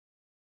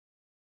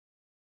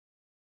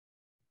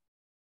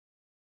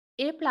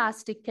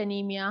 aplastic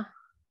anemia,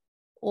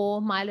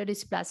 or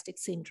myelodysplastic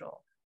syndrome.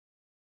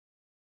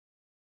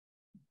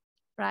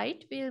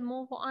 Right, we'll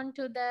move on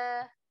to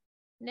the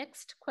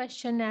next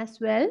question as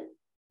well,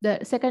 the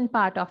second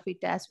part of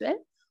it as well.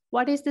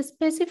 What is the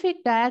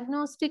specific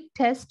diagnostic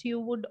test you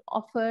would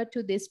offer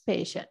to this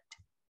patient?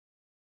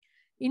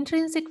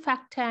 Intrinsic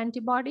factor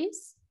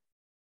antibodies.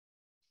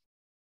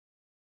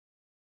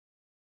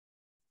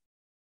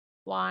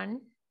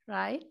 1,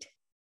 right?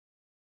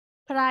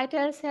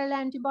 Parietal cell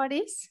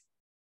antibodies.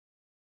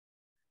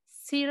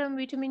 serum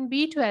vitamin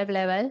B12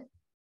 level,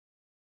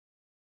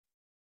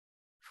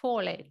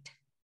 folate.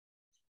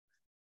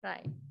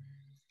 Right.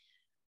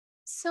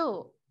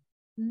 So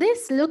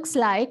this looks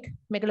like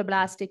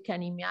megaloblastic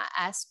anemia,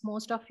 as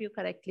most of you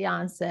correctly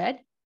answered,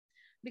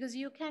 because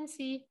you can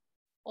see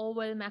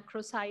oval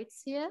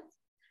macrocytes here,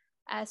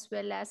 as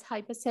well as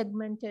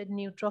hypersegmented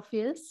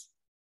neutrophils,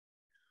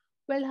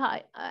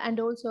 and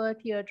also a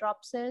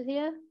teardrop cell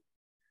here.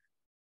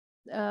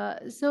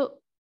 So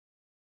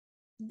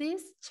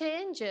these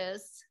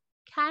changes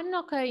can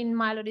occur in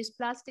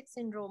myelodysplastic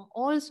syndrome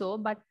also,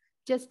 but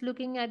just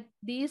looking at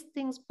these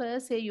things per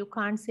se, you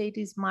can't say it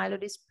is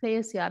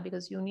myelodysplasia,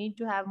 because you need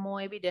to have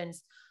more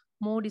evidence,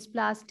 more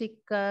dysplastic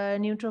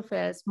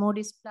neutrophils, more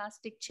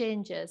dysplastic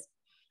changes,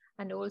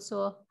 and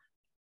also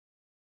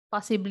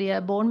possibly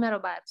a bone marrow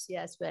biopsy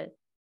as well.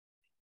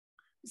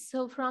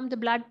 So from the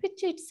blood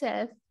picture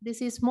itself,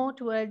 this is more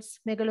towards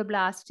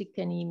megaloblastic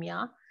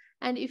anemia.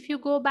 And if you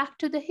go back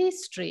to the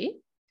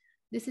history,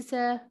 this is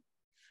a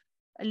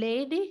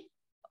lady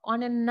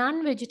on a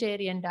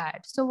non-vegetarian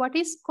diet. So what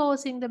is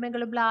causing the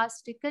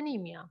megaloblastic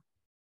anemia?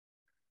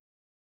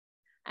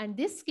 And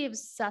this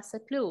gives us a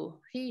clue.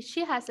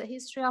 She has a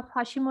history of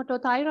Hashimoto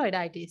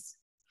thyroiditis.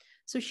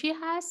 So she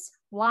has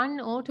one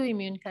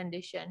autoimmune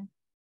condition.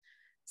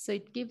 So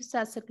it gives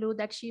us a clue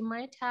that she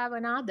might have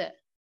another,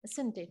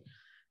 isn't it?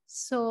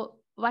 So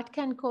what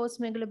can cause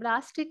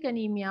megaloblastic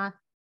anemia?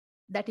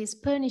 That is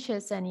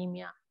pernicious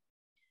anemia.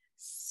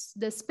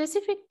 The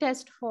specific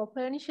test for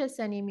pernicious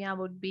anemia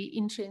would be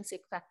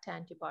intrinsic factor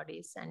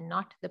antibodies and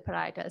not the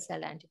parietal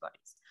cell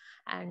antibodies.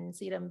 And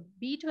serum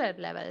B12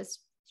 levels,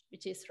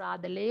 which is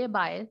rather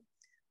labile,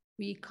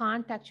 we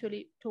can't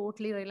actually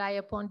totally rely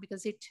upon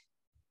because it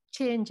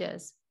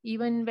changes.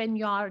 Even when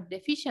you are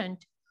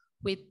deficient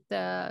with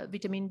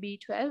vitamin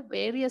B12,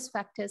 various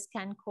factors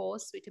can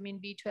cause vitamin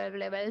B12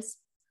 levels.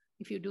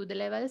 If you do the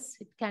levels,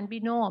 it can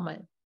be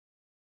normal.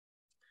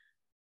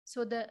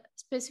 So the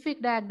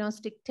specific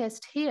diagnostic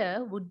test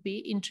here would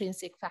be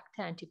intrinsic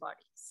factor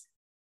antibodies.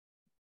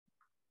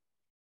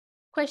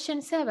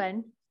 Question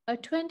 7. A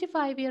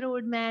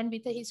 25-year-old man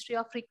with a history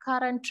of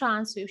recurrent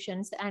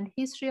transfusions and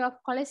history of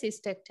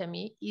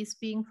cholecystectomy is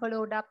being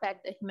followed up at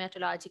the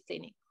hematology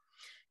clinic.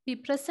 He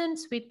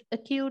presents with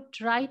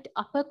acute right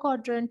upper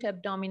quadrant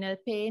abdominal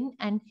pain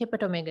and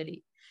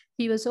hepatomegaly.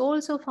 He was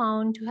also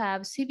found to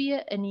have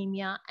severe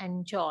anemia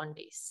and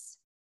jaundice.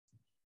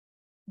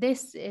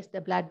 This is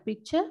the blood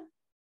picture.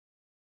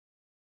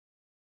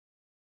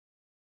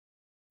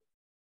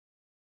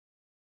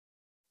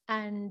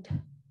 And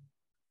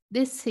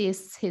this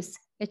is his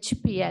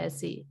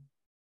HPLC.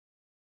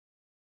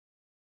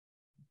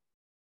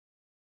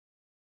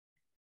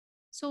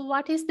 So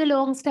what is the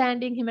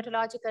long-standing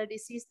hematological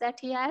disease that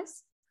he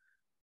has?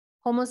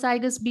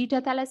 Homozygous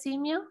beta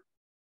thalassemia,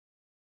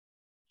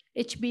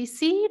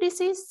 HBC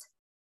disease,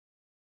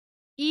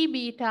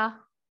 E-beta,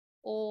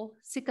 or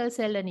sickle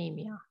cell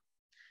anemia.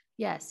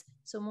 Yes,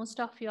 so most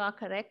of you are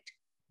correct.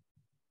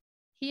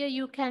 Here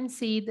you can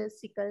see the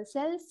sickle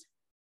cells.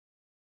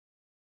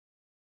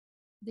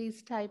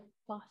 These type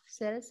of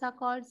cells are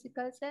called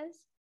sickle cells.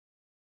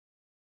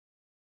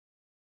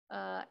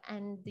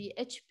 And the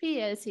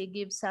HPLC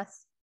gives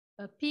us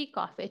a peak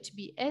of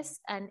HBS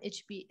and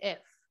HBF,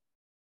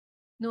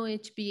 no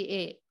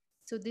HBA.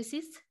 So this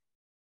is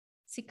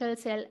sickle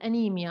cell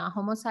anemia,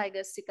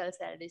 homozygous sickle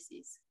cell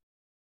disease.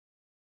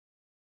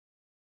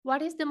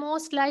 What is the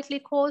most likely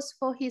cause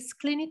for his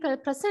clinical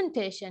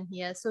presentation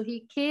here? So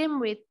he came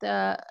with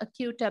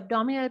acute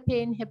abdominal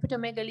pain,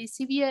 hepatomegaly,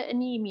 severe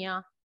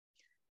anemia,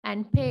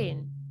 and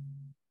pain.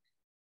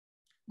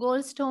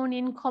 Gallstone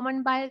in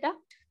common bile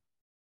duct,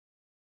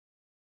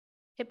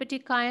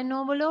 hepatic iron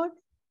overload,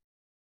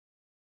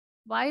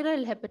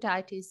 viral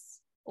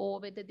hepatitis,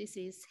 or whether this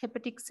is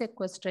hepatic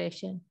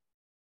sequestration.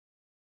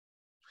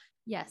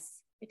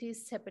 Yes, it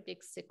is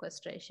hepatic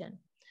sequestration.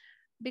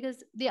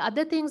 Because the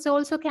other things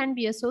also can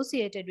be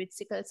associated with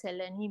sickle cell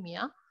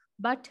anemia,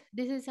 but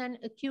this is an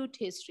acute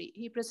history.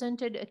 He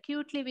presented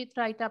acutely with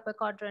right upper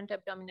quadrant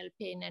abdominal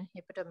pain and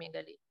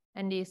hepatomegaly,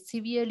 and is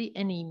severely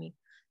anemic.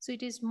 So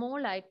it is more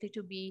likely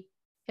to be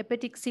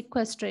hepatic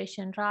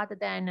sequestration rather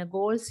than a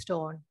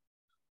gallstone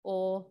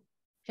or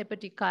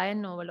hepatic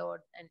iron overload,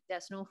 and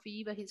there's no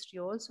fever history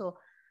also.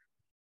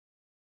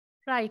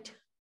 Right.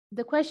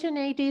 The question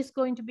 8 is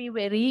going to be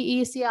very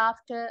easy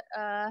after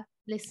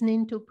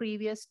listening to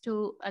previous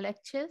 2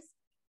 lectures.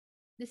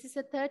 This is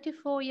a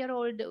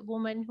 34-year-old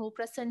woman who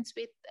presents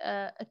with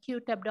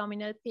acute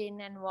abdominal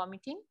pain and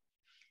vomiting.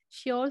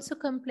 She also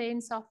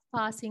complains of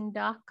passing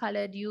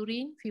dark-colored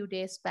urine few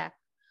days back.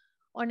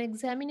 On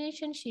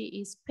examination, she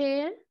is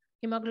pale.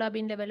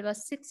 Hemoglobin level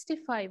was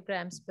 65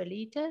 grams per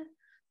liter.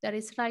 There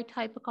is right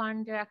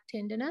hypochondriac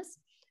tenderness.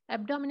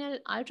 Abdominal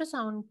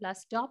ultrasound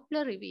plus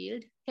Doppler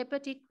revealed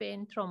hepatic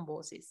vein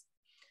thrombosis.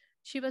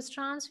 She was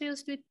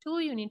transfused with 2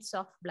 units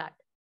of blood,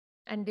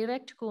 and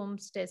direct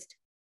Coombs test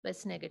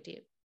was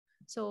negative.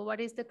 So what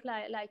is the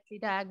likely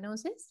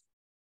diagnosis?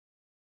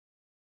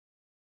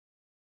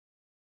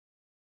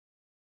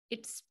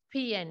 It's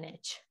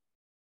PNH.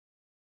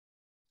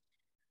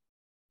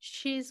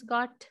 she's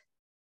got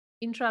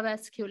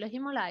intravascular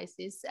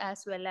hemolysis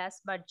as well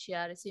as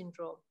Budd-Chiari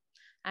syndrome,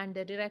 and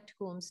the direct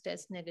Coombs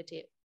test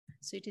negative.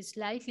 So it is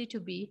likely to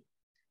be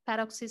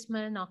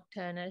paroxysmal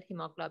nocturnal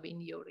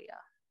hemoglobinuria.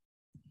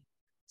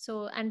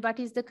 So, and what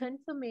is the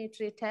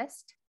confirmatory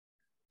test?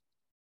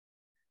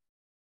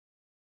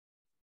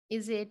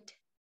 Is it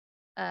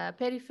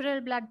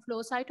peripheral blood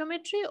flow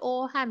cytometry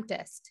or HAM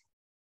test?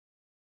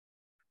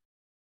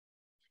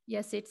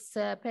 Yes, it's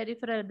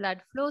peripheral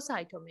blood flow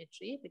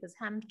cytometry, because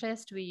HAM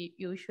test, we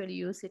usually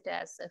use it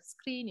as a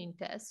screening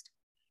test,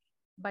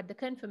 but the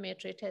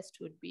confirmatory test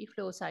would be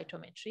flow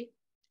cytometry.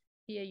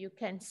 Here you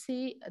can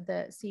see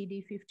the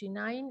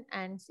CD59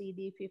 and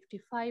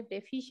CD55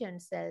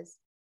 deficient cells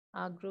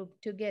are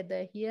grouped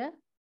together here.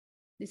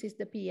 This is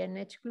the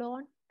PNH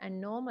clone,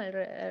 and normal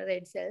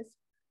red cells,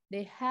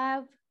 they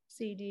have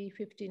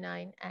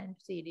CD59 and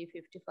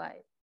CD55.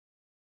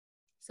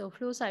 So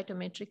flow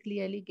cytometry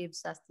clearly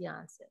gives us the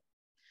answer.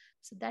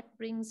 So that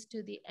brings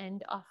to the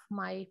end of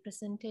my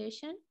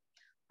presentation.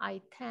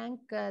 I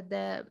thank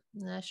the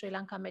Sri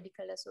Lanka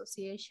Medical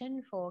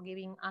Association for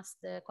giving us,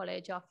 the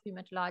College of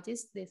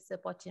Haematologists, this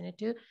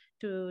opportunity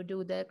to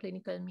do the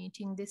clinical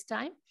meeting this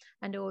time.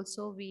 And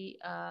also we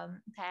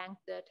thank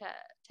the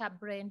TAB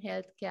Brain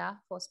Healthcare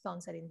for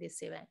sponsoring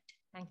this event.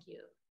 Thank you.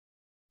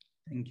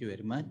 Thank you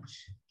very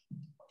much.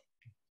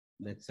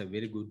 That's a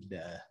very good,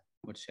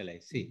 what shall I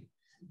say,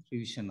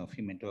 revision of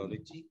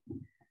hematology.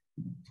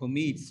 For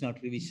me, it's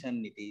not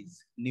revision, it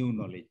is new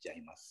knowledge, I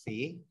must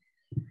say.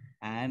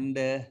 And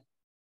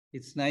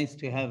it's nice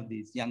to have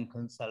these young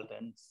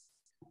consultants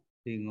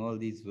doing all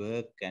this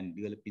work and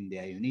developing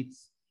their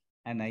units.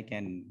 And I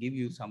can give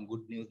you some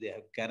good news. They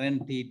have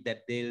guaranteed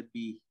that they'll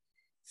be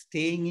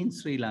staying in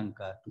Sri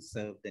Lanka to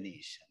serve the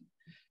nation.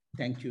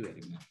 Thank you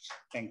very much.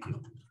 Thank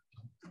you.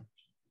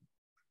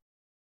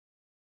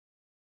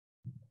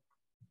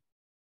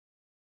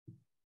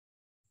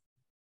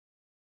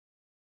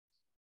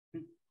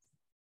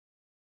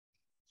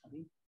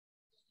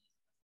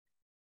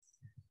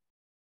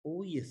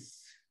 Oh,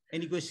 yes.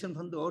 Any question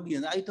from the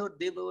audience? I thought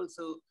they were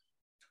also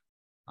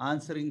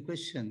answering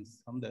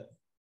questions from the...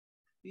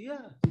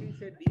 Yeah, he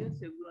said yes,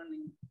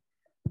 everyone.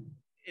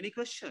 Any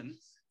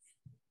questions?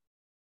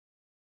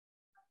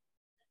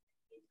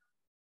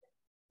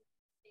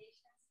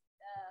 Patients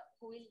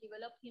who will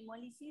develop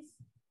hemolysis.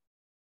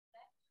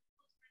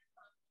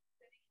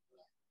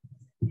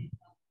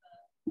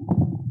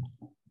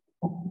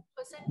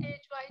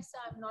 Percentage-wise,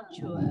 I'm not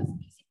sure.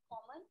 Is it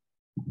common?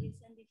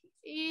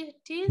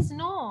 It is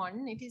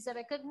known, it is a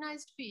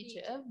recognized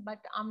feature, but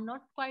I'm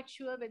not quite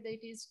sure whether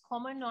it is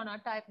common or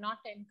not. I've not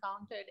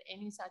encountered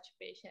any such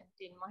patient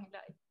in my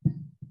life.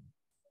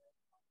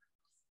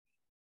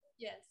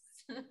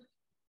 Yes.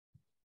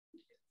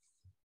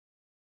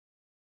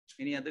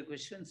 Any other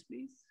questions,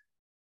 please?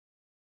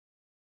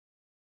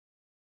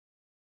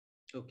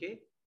 Okay.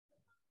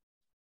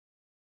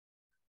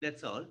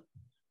 That's all.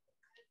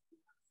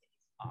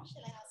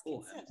 Shall I ask Oh,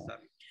 it, I'm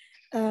sorry.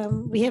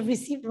 We have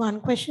received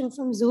one question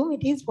from Zoom.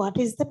 It is, what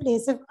is the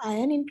place of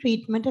iron in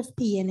treatment of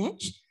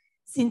PNH,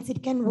 since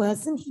it can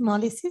worsen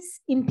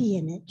hemolysis in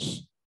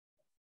PNH?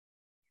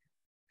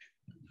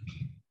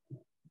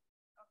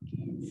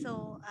 Okay,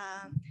 so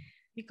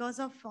because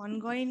of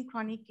ongoing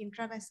chronic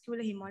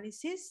intravascular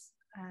hemolysis,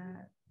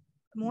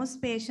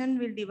 most patients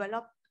will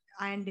develop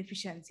iron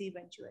deficiency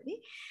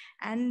eventually,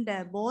 and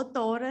both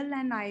oral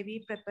and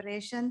IV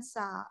preparations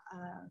are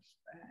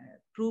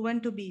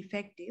proven to be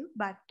effective,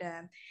 but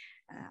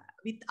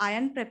with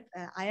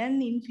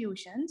iron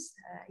infusions,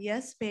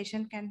 yes,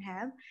 patient can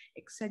have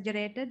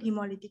exaggerated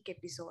hemolytic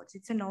episodes.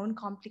 It's a known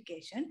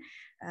complication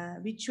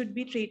which should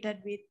be treated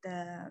with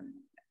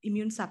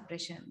immune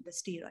suppression, the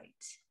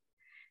steroids.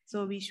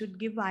 So we should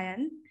give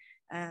iron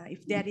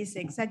if there is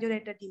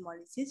exaggerated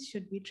hemolysis,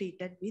 should be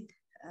treated with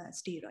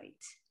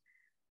steroids.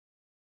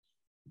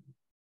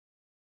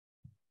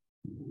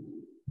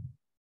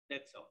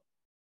 That's all.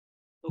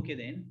 Okay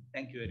then,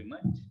 thank you very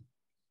much.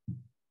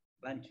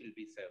 Lunch will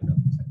be served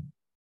outside.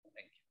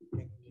 Thank you.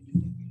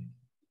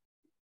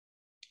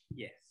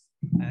 Yes,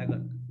 I got,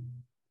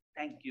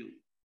 thank you.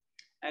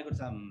 I got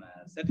some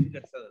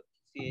certificates of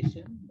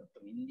association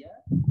from India.